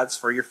straight paths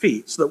for your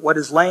feet, so that what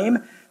is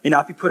lame may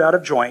not be put out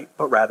of joint,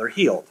 but rather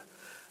healed.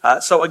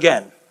 So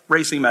again,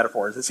 racing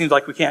metaphors. It seems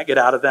like we can't get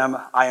out of them.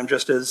 I am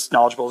just as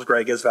knowledgeable as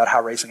Greg is about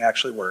how racing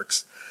actually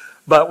works.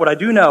 But what I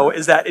do know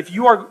is that if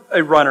you are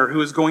a runner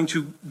who is going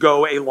to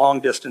go a long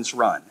distance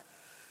run,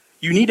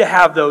 you need to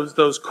have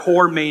those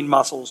core main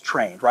muscles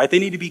trained, right? They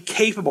need to be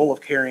capable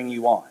of carrying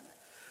you on.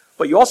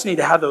 But you also need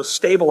to have those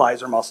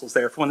stabilizer muscles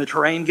there for when the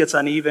terrain gets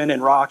uneven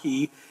and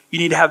rocky. You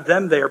need to have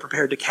them there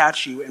prepared to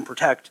catch you and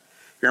protect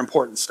your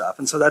important stuff.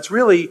 And so that's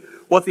really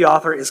what the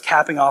author is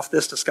capping off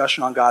this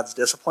discussion on God's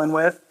discipline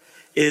with,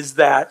 is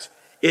that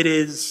it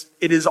is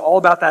all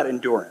about that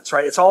endurance,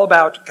 right? It's all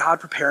about God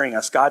preparing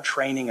us, God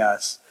training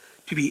us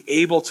to be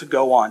able to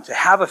go on, to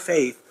have a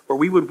faith where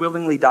we would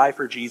willingly die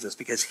for Jesus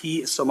because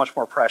he is so much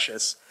more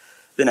precious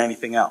than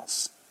anything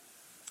else.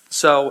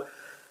 So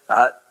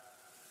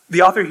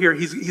the author here,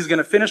 he's going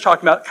to finish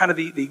talking about kind of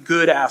the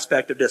good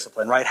aspect of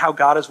discipline, right? How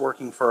God is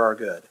working for our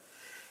good.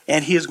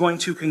 And he is going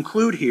to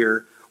conclude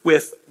here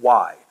with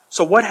why.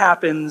 So what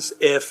happens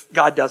if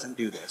God doesn't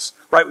do this,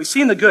 right? We've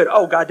seen the good.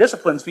 Oh, God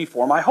disciplines me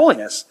for my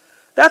holiness.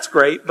 That's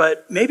great,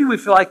 but maybe we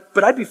feel like,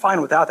 but I'd be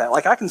fine without that.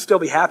 Like, I can still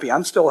be happy.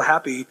 I'm still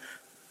happy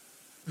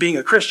being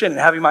a Christian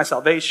and having my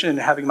salvation and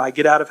having my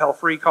get out of hell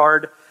free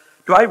card.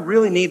 Do I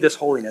really need this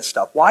holiness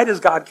stuff? Why does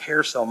God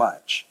care so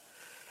much?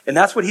 And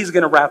that's what he's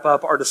going to wrap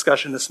up our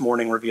discussion this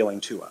morning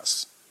revealing to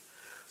us.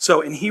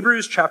 So in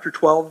Hebrews chapter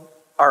 12,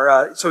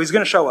 so he's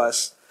going to show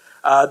us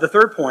the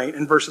third point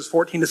in verses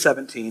 14 to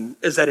 17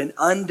 is that an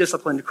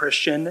undisciplined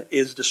Christian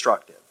is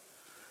destructive.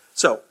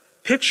 So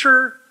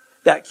picture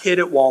that kid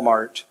at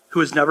Walmart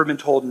who has never been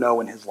told no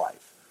in his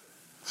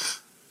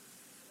life.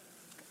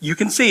 You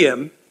can see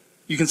him.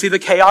 You can see the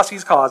chaos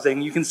he's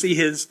causing. You can see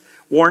his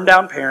worn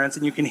down parents,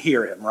 and you can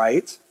hear him,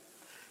 right?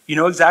 You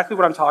know exactly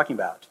what I'm talking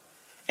about.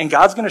 And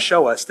God's going to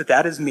show us that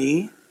that is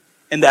me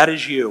and that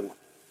is you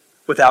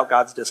without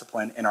God's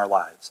discipline in our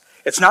lives.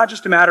 It's not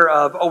just a matter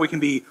of, we can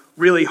be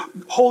really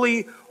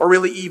holy or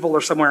really evil or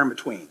somewhere in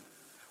between.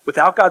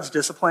 Without God's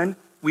discipline,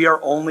 we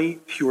are only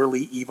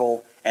purely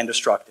evil and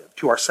destructive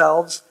to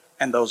ourselves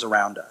and those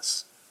around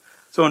us.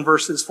 So in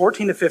verses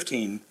 14 to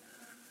 15,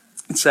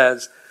 it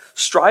says,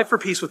 "Strive for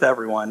peace with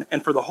everyone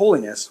and for the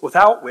holiness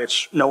without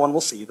which no one will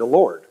see the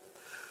Lord."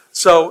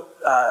 So,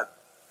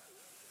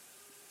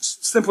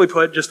 simply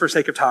put, just for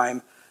sake of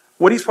time,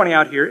 what he's pointing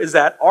out here is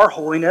that our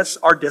holiness,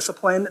 our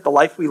discipline, the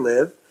life we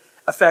live,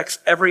 affects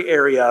every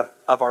area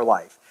of our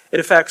life. It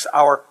affects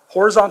our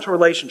horizontal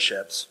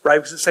relationships, right?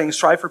 Because it's saying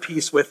strive for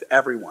peace with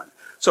everyone.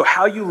 So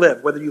how you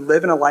live, whether you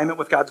live in alignment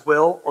with God's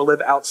will or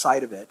live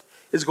outside of it,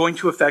 is going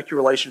to affect your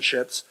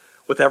relationships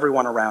with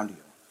everyone around you.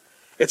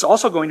 It's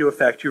also going to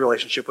affect your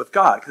relationship with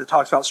God, because it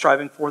talks about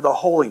striving for the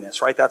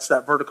holiness, right? That's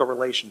that vertical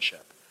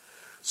relationship.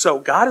 So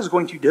God is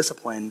going to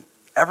discipline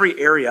every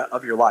area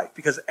of your life,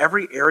 because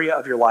every area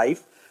of your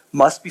life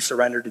must be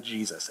surrendered to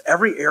Jesus.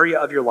 Every area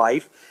of your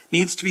life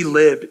needs to be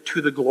lived to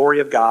the glory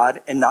of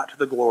God and not to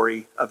the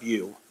glory of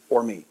you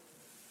or me.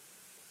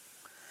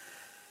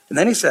 And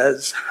then he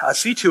says,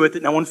 "See to it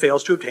that no one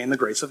fails to obtain the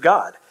grace of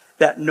God,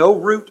 that no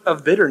root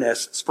of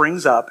bitterness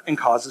springs up and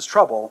causes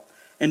trouble,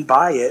 and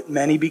by it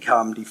many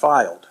become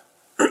defiled."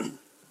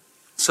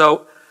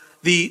 So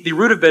the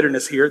root of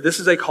bitterness here, this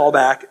is a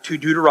callback to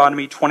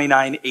Deuteronomy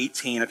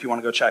 29:18, if you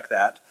want to go check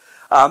that.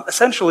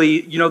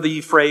 Essentially, you know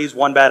the phrase,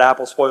 one bad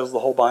apple spoils the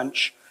whole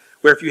bunch,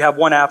 where if you have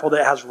one apple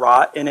that has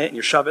rot in it and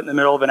you shove it in the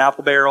middle of an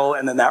apple barrel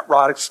and then that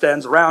rot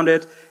extends around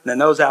it and then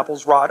those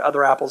apples rot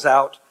other apples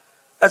out.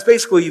 That's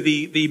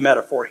basically the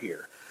metaphor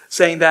here,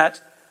 saying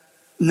that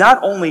not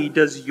only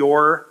does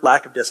your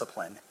lack of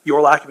discipline,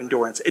 your lack of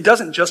endurance, it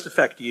doesn't just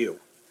affect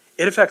you,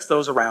 it affects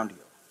those around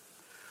you.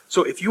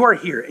 So if you are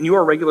here and you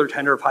are a regular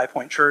attender of High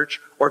Point Church,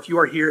 or if you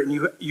are here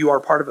and you are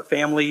part of a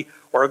family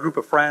or a group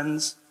of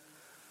friends,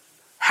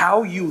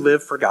 how you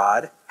live for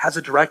God has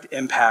a direct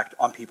impact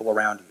on people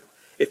around you.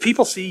 If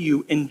people see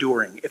you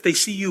enduring, if they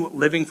see you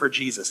living for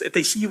Jesus, if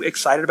they see you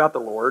excited about the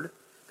Lord,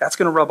 that's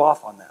going to rub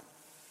off on them.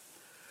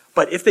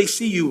 But if they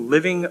see you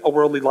living a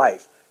worldly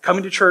life,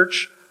 coming to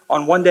church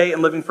on one day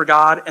and living for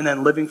God and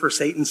then living for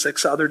Satan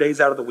 6 other days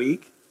out of the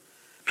week,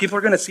 people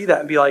are going to see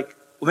that and be like,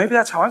 well, maybe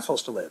that's how I'm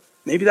supposed to live.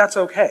 Maybe that's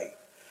okay.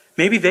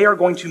 Maybe they are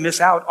going to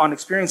miss out on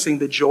experiencing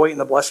the joy and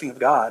the blessing of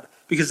God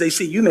because they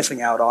see you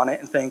missing out on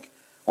it and think,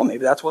 well,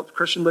 maybe that's what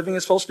Christian living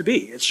is supposed to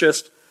be. It's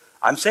just,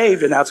 I'm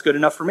saved and that's good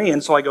enough for me,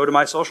 and so I go to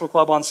my social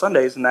club on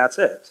Sundays and that's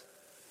it.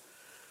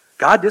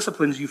 God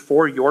disciplines you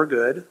for your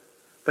good,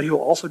 but he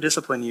will also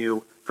discipline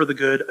you for the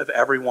good of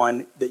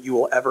everyone that you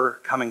will ever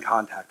come in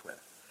contact with.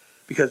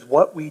 Because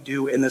what we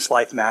do in this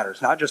life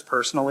matters, not just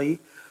personally,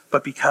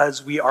 but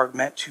because we are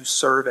meant to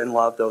serve and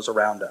love those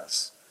around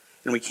us.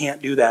 And we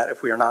can't do that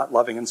if we are not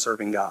loving and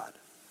serving God.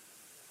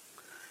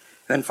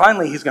 And then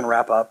finally, he's going to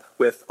wrap up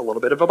with a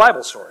little bit of a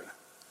Bible story.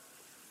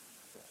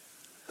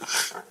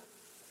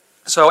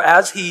 So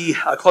as he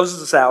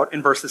closes us out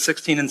in verses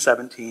 16 and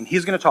 17,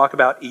 he's going to talk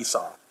about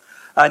Esau.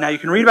 Now you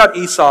can read about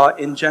Esau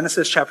in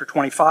Genesis chapter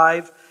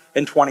 25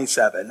 and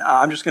 27.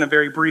 I'm just going to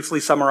very briefly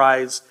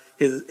summarize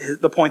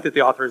the point that the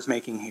author is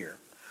making here.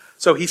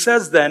 So he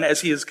says then,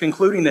 as he is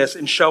concluding this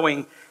and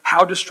showing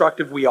how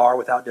destructive we are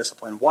without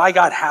discipline, why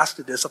God has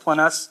to discipline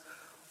us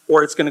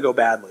or it's going to go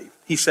badly.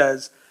 He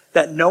says,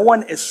 that no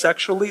one is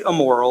sexually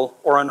immoral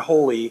or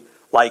unholy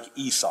like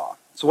Esau.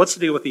 So what's the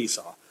deal with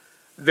Esau?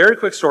 Very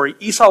quick story.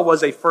 Esau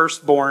was a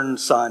firstborn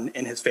son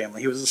in his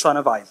family. He was the son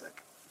of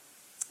Isaac.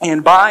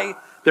 And by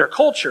their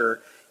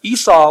culture,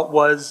 Esau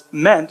was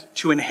meant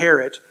to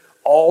inherit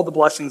all the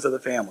blessings of the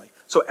family.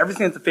 So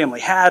everything that the family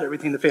had,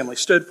 everything the family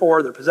stood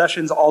for, their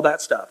possessions, all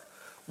that stuff,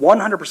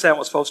 100%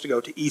 was supposed to go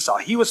to Esau.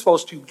 He was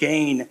supposed to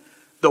gain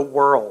the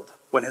world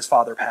when his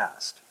father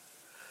passed.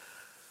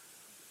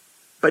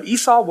 But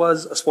Esau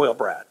was a spoiled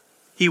brat.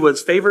 He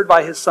was favored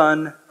by his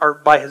son, or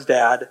by his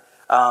dad.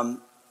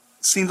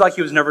 Seems like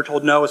he was never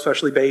told no,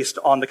 especially based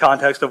on the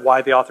context of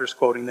why the author's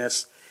quoting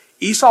this.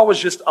 Esau was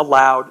just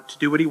allowed to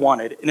do what he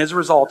wanted, and as a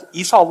result,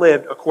 Esau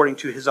lived according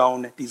to his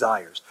own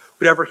desires.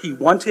 Whatever he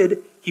wanted,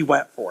 he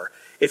went for.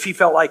 If he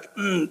felt like,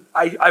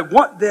 I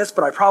want this,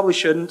 but I probably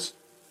shouldn't,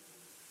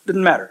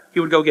 didn't matter. He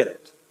would go get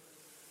it.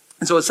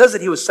 And so it says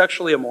that he was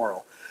sexually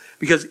immoral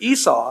because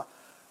Esau,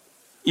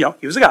 he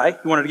was a guy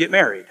who wanted to get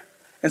married.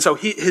 And so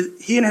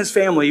he and his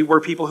family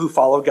were people who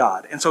followed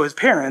God. And so his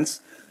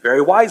parents,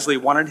 very wisely,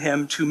 wanted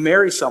him to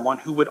marry someone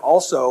who would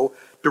also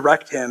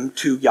direct him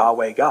to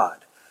Yahweh God.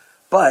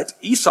 But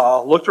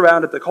Esau looked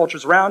around at the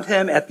cultures around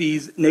him, at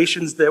these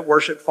nations that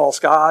worship false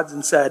gods,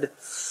 and said,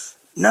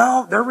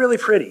 no, they're really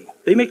pretty.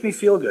 They make me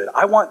feel good.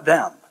 I want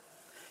them.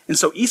 And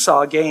so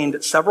Esau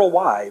gained several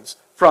wives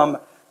from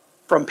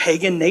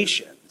pagan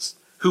nations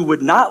who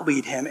would not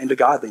lead him into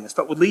godliness,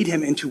 but would lead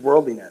him into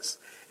worldliness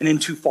and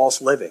into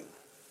false living.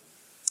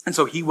 And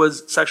so he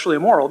was sexually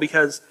immoral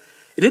because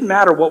it didn't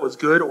matter what was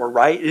good or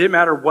right. It didn't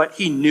matter what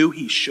he knew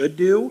he should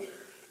do.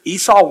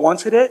 Esau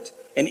wanted it,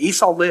 and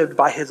Esau lived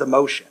by his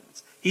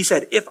emotions. He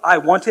said, if I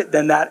want it,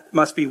 then that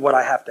must be what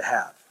I have to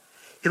have.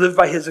 He lived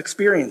by his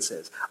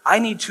experiences. I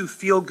need to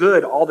feel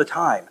good all the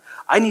time.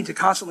 I need to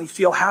constantly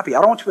feel happy. I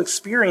don't want to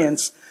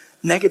experience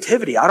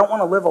negativity. I don't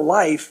want to live a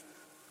life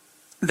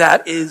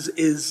that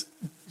is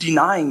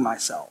denying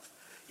myself.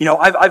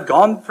 I've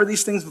gone for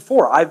these things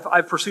before.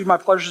 I've pursued my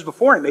pleasures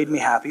before and it made me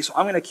happy, so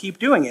I'm going to keep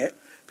doing it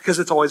because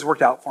it's always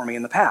worked out for me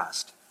in the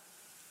past.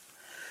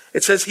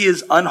 It says he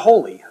is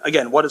unholy.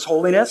 Again, what is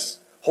holiness?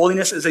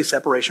 Holiness is a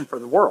separation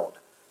from the world.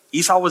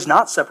 Esau was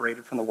not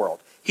separated from the world.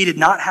 He did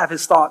not have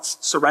his thoughts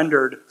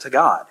surrendered to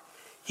God.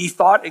 He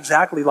thought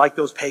exactly like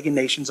those pagan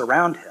nations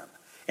around him,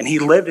 and he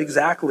lived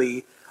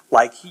exactly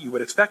like you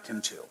would expect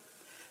him to.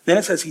 Then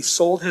it says he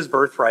sold his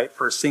birthright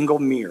for a single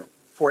meal.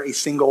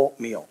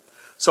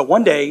 So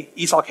one day,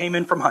 Esau came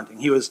in from hunting.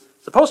 He was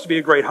supposed to be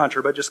a great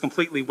hunter, but just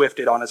completely whiffed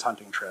it on his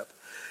hunting trip.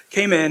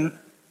 Came in,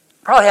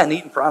 probably hadn't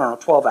eaten for,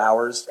 12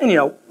 hours. And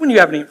when you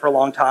haven't eaten for a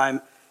long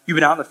time, you've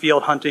been out in the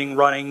field hunting,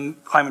 running,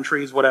 climbing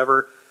trees,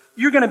 whatever,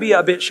 you're going to be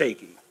a bit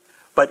shaky.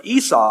 But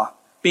Esau,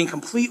 being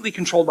completely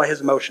controlled by his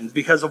emotions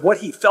because of what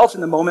he felt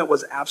in the moment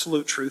was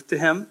absolute truth to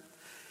him,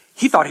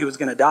 he thought he was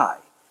going to die.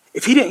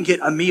 If he didn't get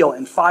a meal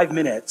in 5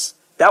 minutes,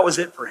 that was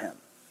it for him.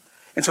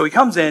 And so he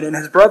comes in, and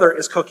his brother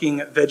is cooking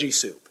veggie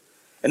soup.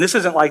 And this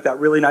isn't like that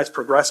really nice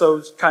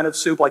Progresso kind of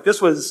soup. Like,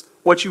 this was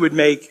what you would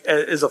make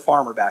as a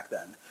farmer back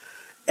then.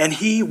 And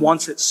he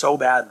wants it so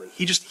badly.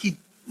 He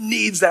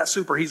needs that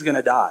soup or he's going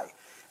to die.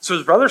 So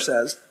his brother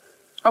says,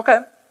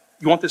 okay,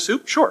 you want this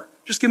soup? Sure.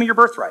 Just give me your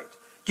birthright.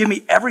 Give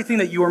me everything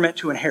that you were meant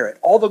to inherit.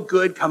 All the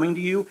good coming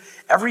to you,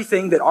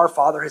 everything that our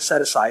Father has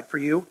set aside for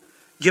you,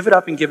 give it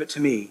up and give it to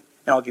me,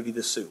 and I'll give you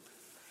this soup.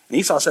 And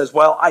Esau says,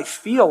 well, I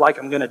feel like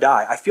I'm going to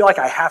die. I feel like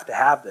I have to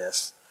have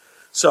this.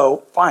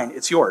 So fine,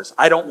 it's yours.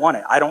 I don't want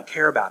it. I don't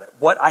care about it.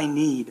 What I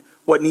need,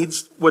 what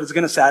is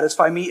going to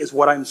satisfy me is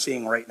what I'm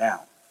seeing right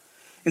now.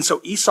 And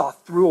so Esau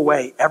threw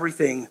away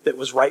everything that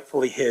was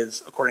rightfully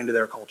his according to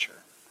their culture.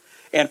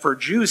 And for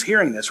Jews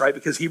hearing this, right,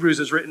 because Hebrews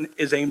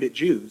is aimed at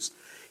Jews,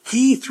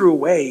 he threw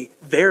away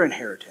their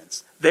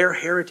inheritance, their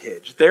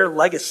heritage, their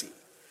legacy.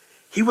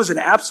 He was an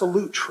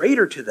absolute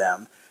traitor to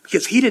them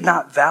because he did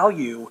not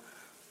value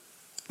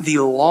the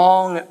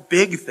long,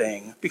 big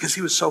thing because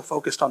he was so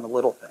focused on the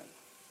little thing.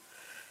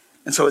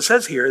 And so it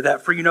says here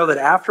that, for you know that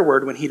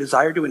afterward, when he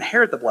desired to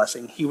inherit the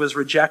blessing, he was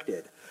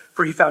rejected,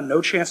 for he found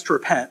no chance to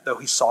repent, though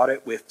he sought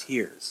it with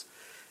tears.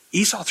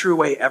 Esau threw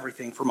away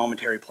everything for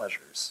momentary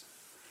pleasures.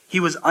 He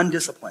was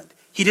undisciplined.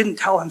 He didn't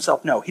tell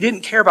himself no. He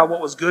didn't care about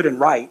what was good and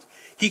right.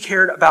 He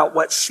cared about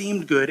what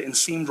seemed good and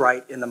seemed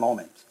right in the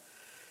moment.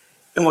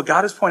 And what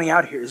God is pointing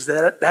out here is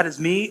that is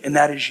me and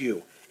that is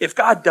you. If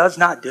God does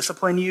not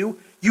discipline you,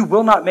 you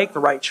will not make the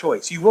right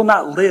choice. You will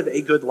not live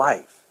a good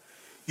life.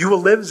 You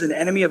will live as an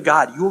enemy of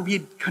God. You will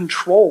be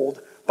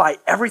controlled by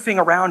everything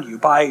around you,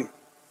 by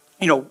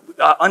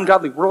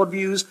ungodly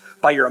worldviews,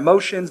 by your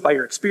emotions, by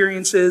your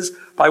experiences,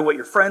 by what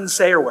your friends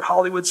say or what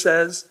Hollywood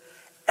says.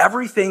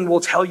 Everything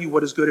will tell you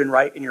what is good and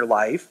right in your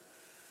life.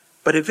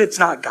 But if it's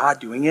not God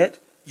doing it,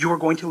 you are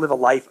going to live a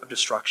life of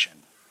destruction.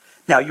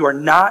 Now, you are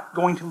not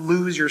going to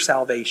lose your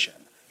salvation.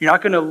 You're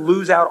not going to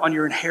lose out on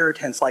your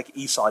inheritance like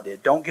Esau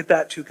did. Don't get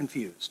that too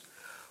confused.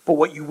 But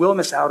what you will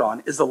miss out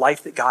on is the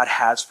life that God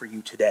has for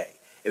you today.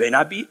 It may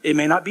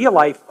not be a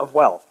life of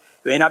wealth.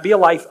 It may not be a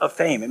life of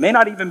fame. It may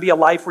not even be a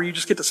life where you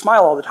just get to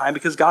smile all the time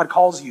because God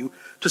calls you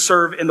to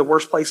serve in the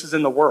worst places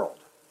in the world.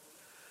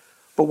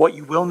 But what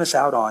you will miss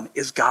out on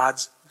is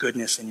God's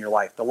goodness in your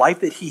life, the life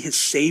that he has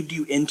saved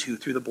you into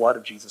through the blood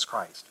of Jesus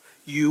Christ.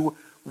 You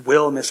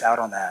will miss out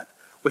on that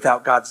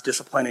without God's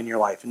discipline in your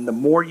life. And the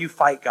more you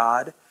fight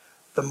God,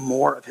 the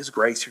more of his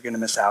grace you're going to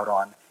miss out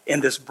on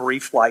in this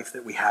brief life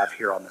that we have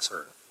here on this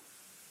earth.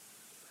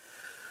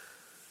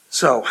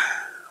 So,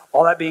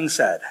 all that being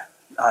said,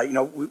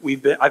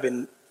 I've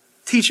been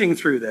teaching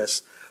through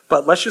this,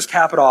 but let's just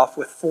cap it off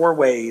with 4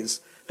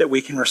 ways that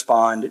we can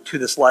respond to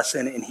this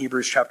lesson in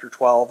Hebrews chapter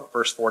 12,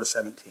 verse 4 to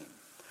 17.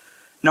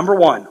 Number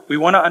 1, we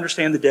want to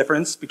understand the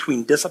difference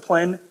between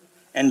discipline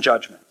and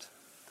judgment.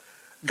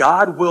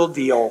 God will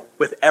deal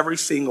with every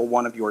single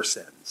one of your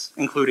sins,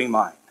 including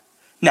mine.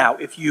 Now,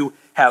 if you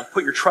have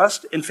put your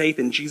trust and faith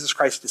in Jesus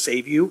Christ to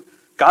save you,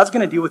 God's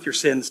going to deal with your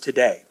sins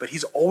today, but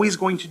he's always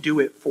going to do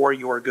it for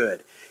your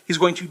good. He's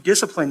going to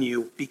discipline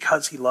you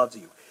because he loves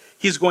you.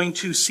 He's going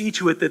to see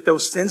to it that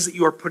those sins that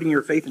you are putting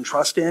your faith and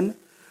trust in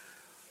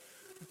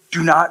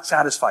do not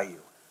satisfy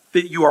you,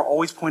 that you are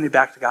always pointed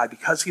back to God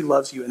because he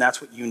loves you and that's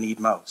what you need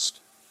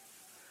most.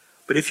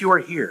 But if you are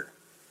here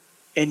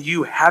and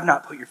you have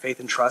not put your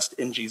faith and trust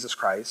in Jesus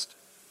Christ,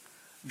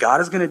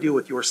 God is going to deal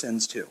with your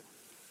sins too.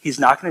 He's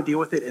not going to deal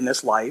with it in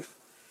this life,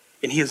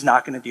 and he is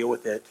not going to deal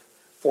with it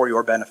for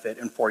your benefit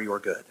and for your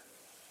good.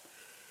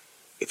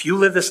 If you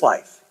live this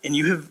life and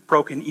you have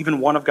broken even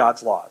one of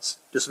God's laws,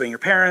 disobeying your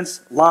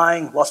parents,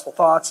 lying, lustful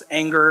thoughts,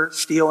 anger,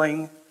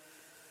 stealing,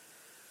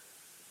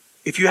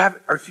 if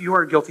you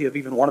are guilty of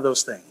even one of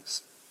those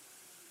things,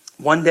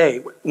 one day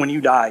when you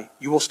die,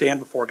 you will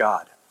stand before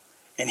God,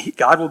 and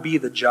God will be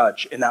the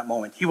judge in that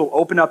moment. He will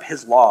open up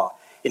his law,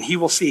 and he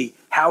will see,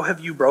 how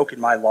have you broken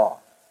my law?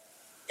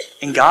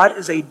 And God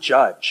is a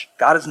judge.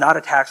 God is not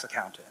a tax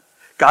accountant.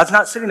 God's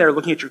not sitting there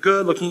looking at your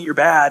good, looking at your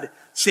bad,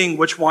 seeing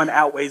which one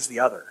outweighs the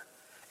other.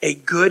 A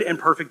good and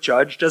perfect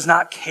judge does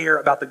not care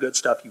about the good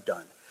stuff you've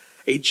done.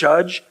 A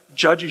judge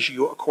judges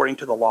you according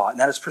to the law, and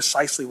that is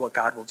precisely what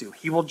God will do.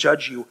 He will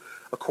judge you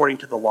according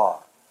to the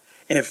law.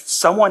 And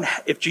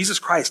if Jesus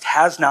Christ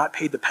has not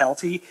paid the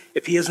penalty,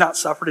 if he has not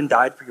suffered and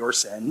died for your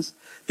sins,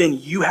 then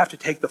you have to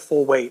take the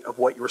full weight of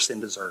what your sin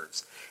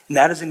deserves. And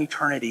that is an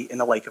eternity in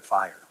the lake of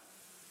fire.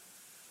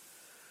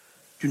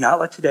 Do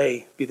not let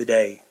today be the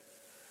day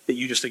that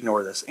you just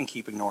ignore this and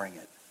keep ignoring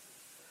it.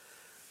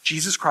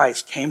 Jesus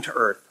Christ came to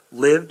earth,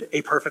 lived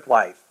a perfect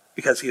life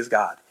because he is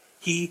God.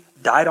 He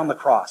died on the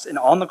cross. And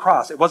on the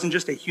cross, it wasn't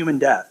just a human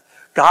death.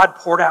 God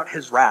poured out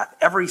his wrath.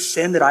 Every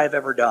sin that I have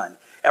ever done,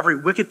 every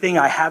wicked thing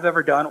I have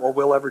ever done or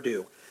will ever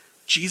do,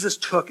 Jesus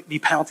took the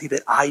penalty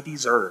that I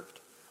deserved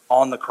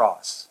on the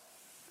cross.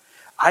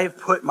 I have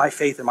put my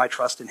faith and my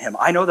trust in him.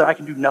 I know that I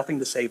can do nothing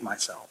to save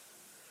myself.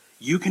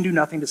 You can do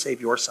nothing to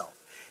save yourself.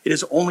 It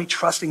is only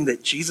trusting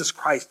that Jesus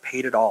Christ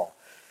paid it all,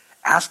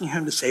 asking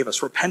him to save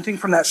us, repenting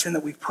from that sin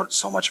that we've put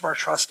so much of our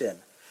trust in,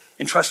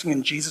 and trusting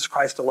in Jesus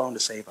Christ alone to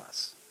save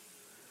us.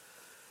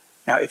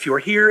 Now, if you're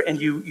here and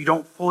you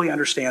don't fully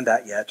understand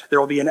that yet, there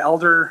will be an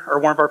elder or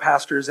one of our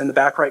pastors in the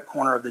back right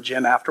corner of the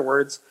gym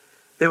afterwards.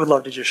 They would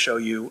love to just show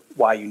you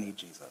why you need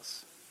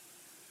Jesus.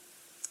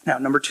 Now,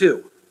 number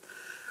 2,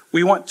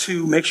 we want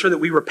to make sure that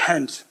we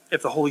repent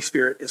if the Holy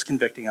Spirit is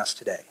convicting us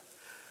today.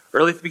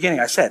 Early at the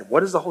beginning, I said,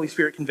 what is the Holy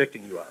Spirit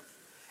convicting you of?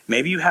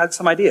 Maybe you had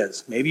some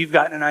ideas. Maybe you've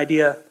gotten an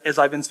idea as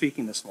I've been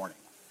speaking this morning.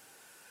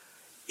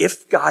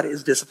 If God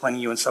is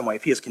disciplining you in some way,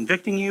 if he is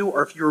convicting you,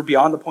 or if you're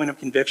beyond the point of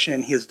conviction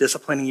and he is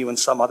disciplining you in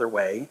some other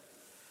way,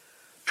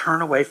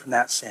 turn away from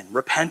that sin.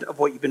 Repent of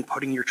what you've been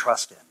putting your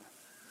trust in.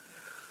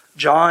 1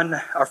 John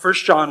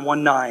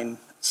 1:9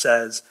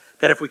 says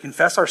that if we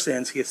confess our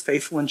sins, he is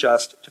faithful and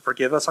just to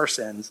forgive us our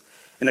sins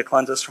and to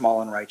cleanse us from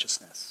all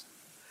unrighteousness.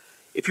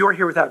 If you are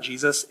here without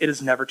Jesus, it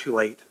is never too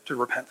late to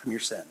repent from your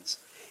sins.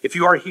 If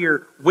you are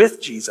here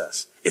with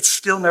Jesus, it's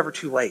still never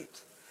too late.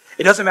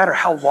 It doesn't matter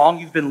how long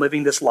you've been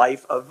living this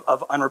life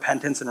of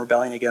unrepentance and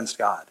rebellion against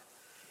God.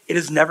 It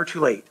is never too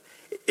late.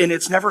 And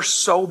it's never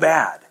so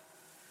bad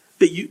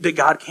that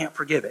God can't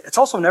forgive it. It's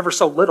also never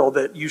so little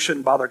that you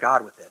shouldn't bother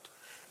God with it.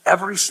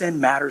 Every sin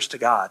matters to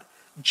God.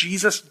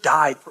 Jesus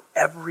died for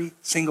every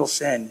single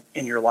sin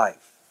in your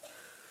life.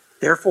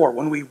 Therefore,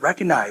 when we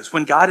recognize,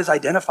 when God is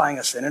identifying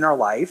a sin in our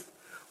life,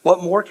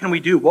 what more can we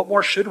do? What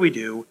more should we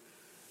do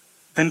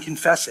than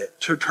confess it,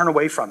 to turn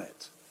away from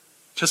it,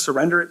 to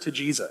surrender it to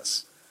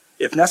Jesus?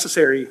 If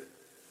necessary,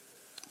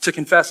 to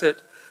confess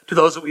it to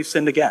those that we've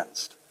sinned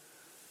against.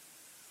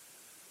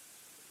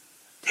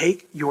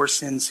 Take your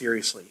sin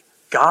seriously.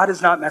 God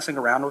is not messing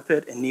around with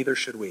it, and neither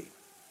should we.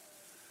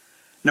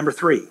 Number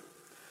 3,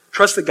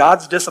 trust that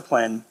God's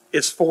discipline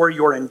is for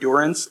your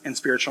endurance and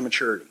spiritual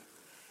maturity.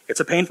 It's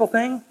a painful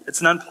thing.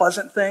 It's an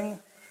unpleasant thing.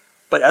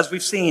 But as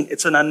we've seen,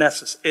 it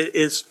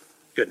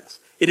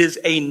is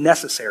a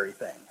necessary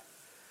thing.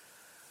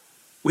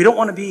 We don't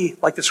want to be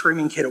like the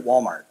screaming kid at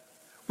Walmart.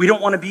 We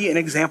don't want to be an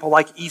example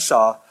like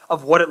Esau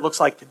of what it looks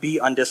like to be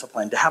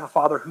undisciplined, to have a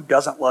father who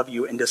doesn't love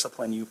you and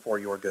discipline you for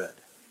your good.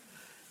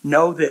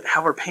 Know that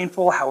however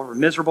painful, however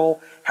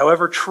miserable,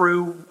 however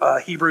true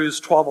Hebrews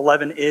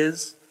 12:11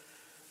 is,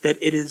 that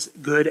it is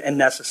good and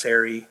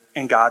necessary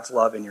in God's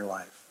love in your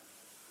life.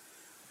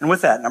 And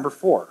with that, number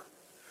 4,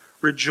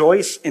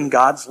 rejoice in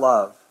God's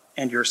love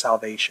and your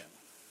salvation.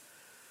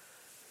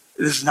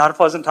 This is not a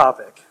pleasant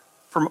topic.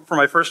 For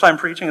my first time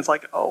preaching, it's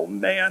like, oh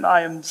man,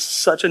 I am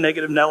such a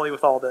negative Nelly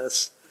with all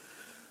this.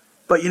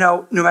 But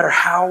no matter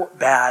how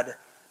bad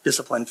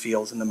discipline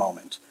feels in the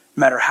moment,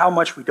 no matter how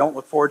much we don't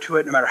look forward to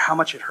it, no matter how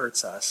much it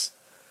hurts us,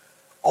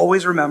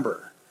 always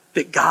remember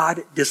that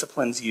God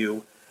disciplines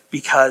you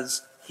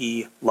because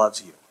he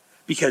loves you.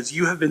 Because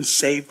you have been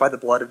saved by the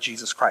blood of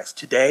Jesus Christ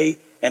today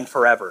and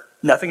forever.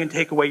 Nothing can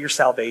take away your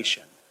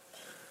salvation.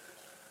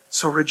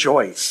 So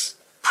rejoice.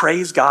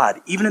 Praise God,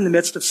 even in the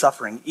midst of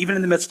suffering, even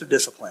in the midst of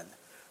discipline.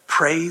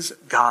 Praise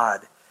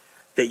God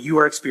that you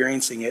are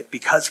experiencing it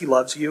because he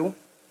loves you,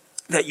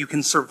 that you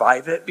can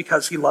survive it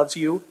because he loves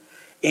you,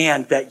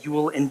 and that you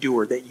will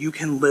endure, that you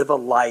can live a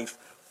life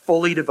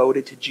fully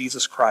devoted to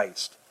Jesus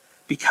Christ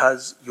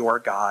because your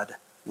God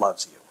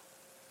loves you.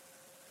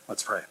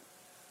 Let's pray.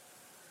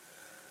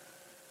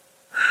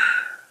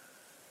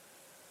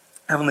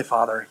 Heavenly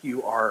Father,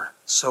 you are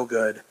so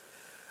good.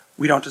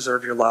 We don't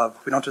deserve your love.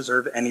 We don't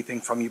deserve anything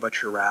from you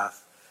but your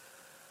wrath.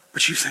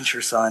 But you sent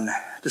your Son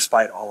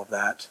despite all of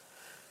that.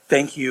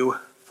 Thank you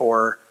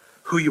for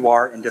who you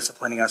are in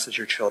disciplining us as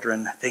your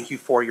children. Thank you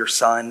for your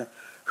Son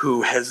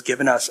who has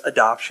given us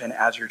adoption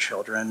as your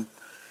children.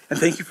 And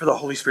thank you for the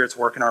Holy Spirit's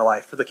work in our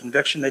life, for the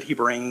conviction that he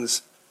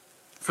brings,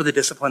 for the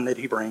discipline that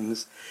he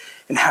brings,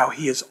 and how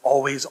he is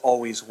always,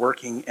 always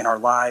working in our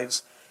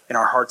lives, in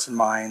our hearts and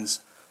minds,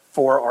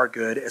 for our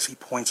good as he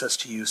points us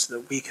to you so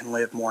that we can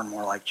live more and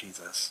more like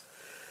Jesus.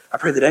 I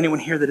pray that anyone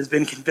here that has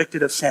been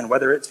convicted of sin,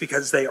 whether it's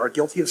because they are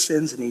guilty of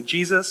sins and need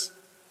Jesus,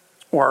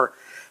 or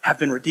have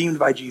been redeemed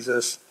by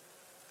Jesus,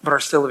 but are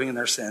still living in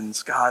their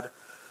sins, God,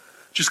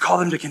 just call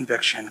them to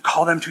conviction,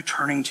 call them to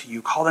turning to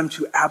you, call them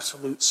to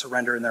absolute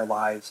surrender in their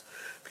lives,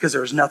 because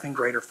there is nothing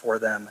greater for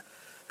them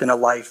than a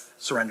life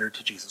surrendered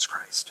to Jesus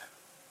Christ.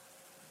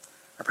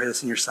 I pray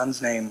this in your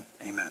Son's name,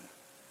 amen.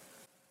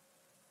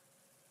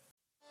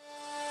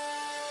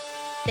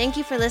 Thank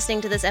you for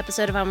listening to this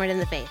episode of Onward in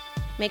the Faith.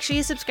 Make sure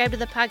you subscribe to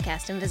the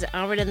podcast and visit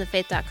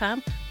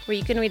onwardinthefaith.com, where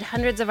you can read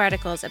hundreds of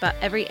articles about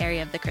every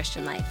area of the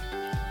Christian life.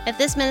 If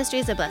this ministry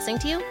is a blessing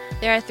to you,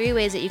 there are 3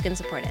 ways that you can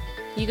support it.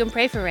 You can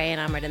pray for Ray and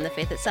Onward in the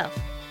Faith itself.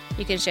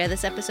 You can share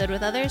this episode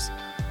with others,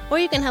 or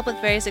you can help with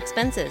various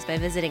expenses by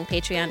visiting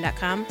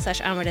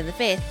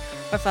patreon.com/onwardinthefaith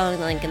or following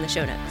the link in the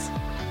show notes.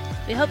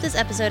 We hope this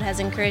episode has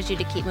encouraged you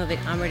to keep moving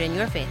onward in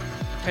your faith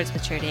towards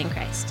maturity in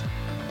Christ.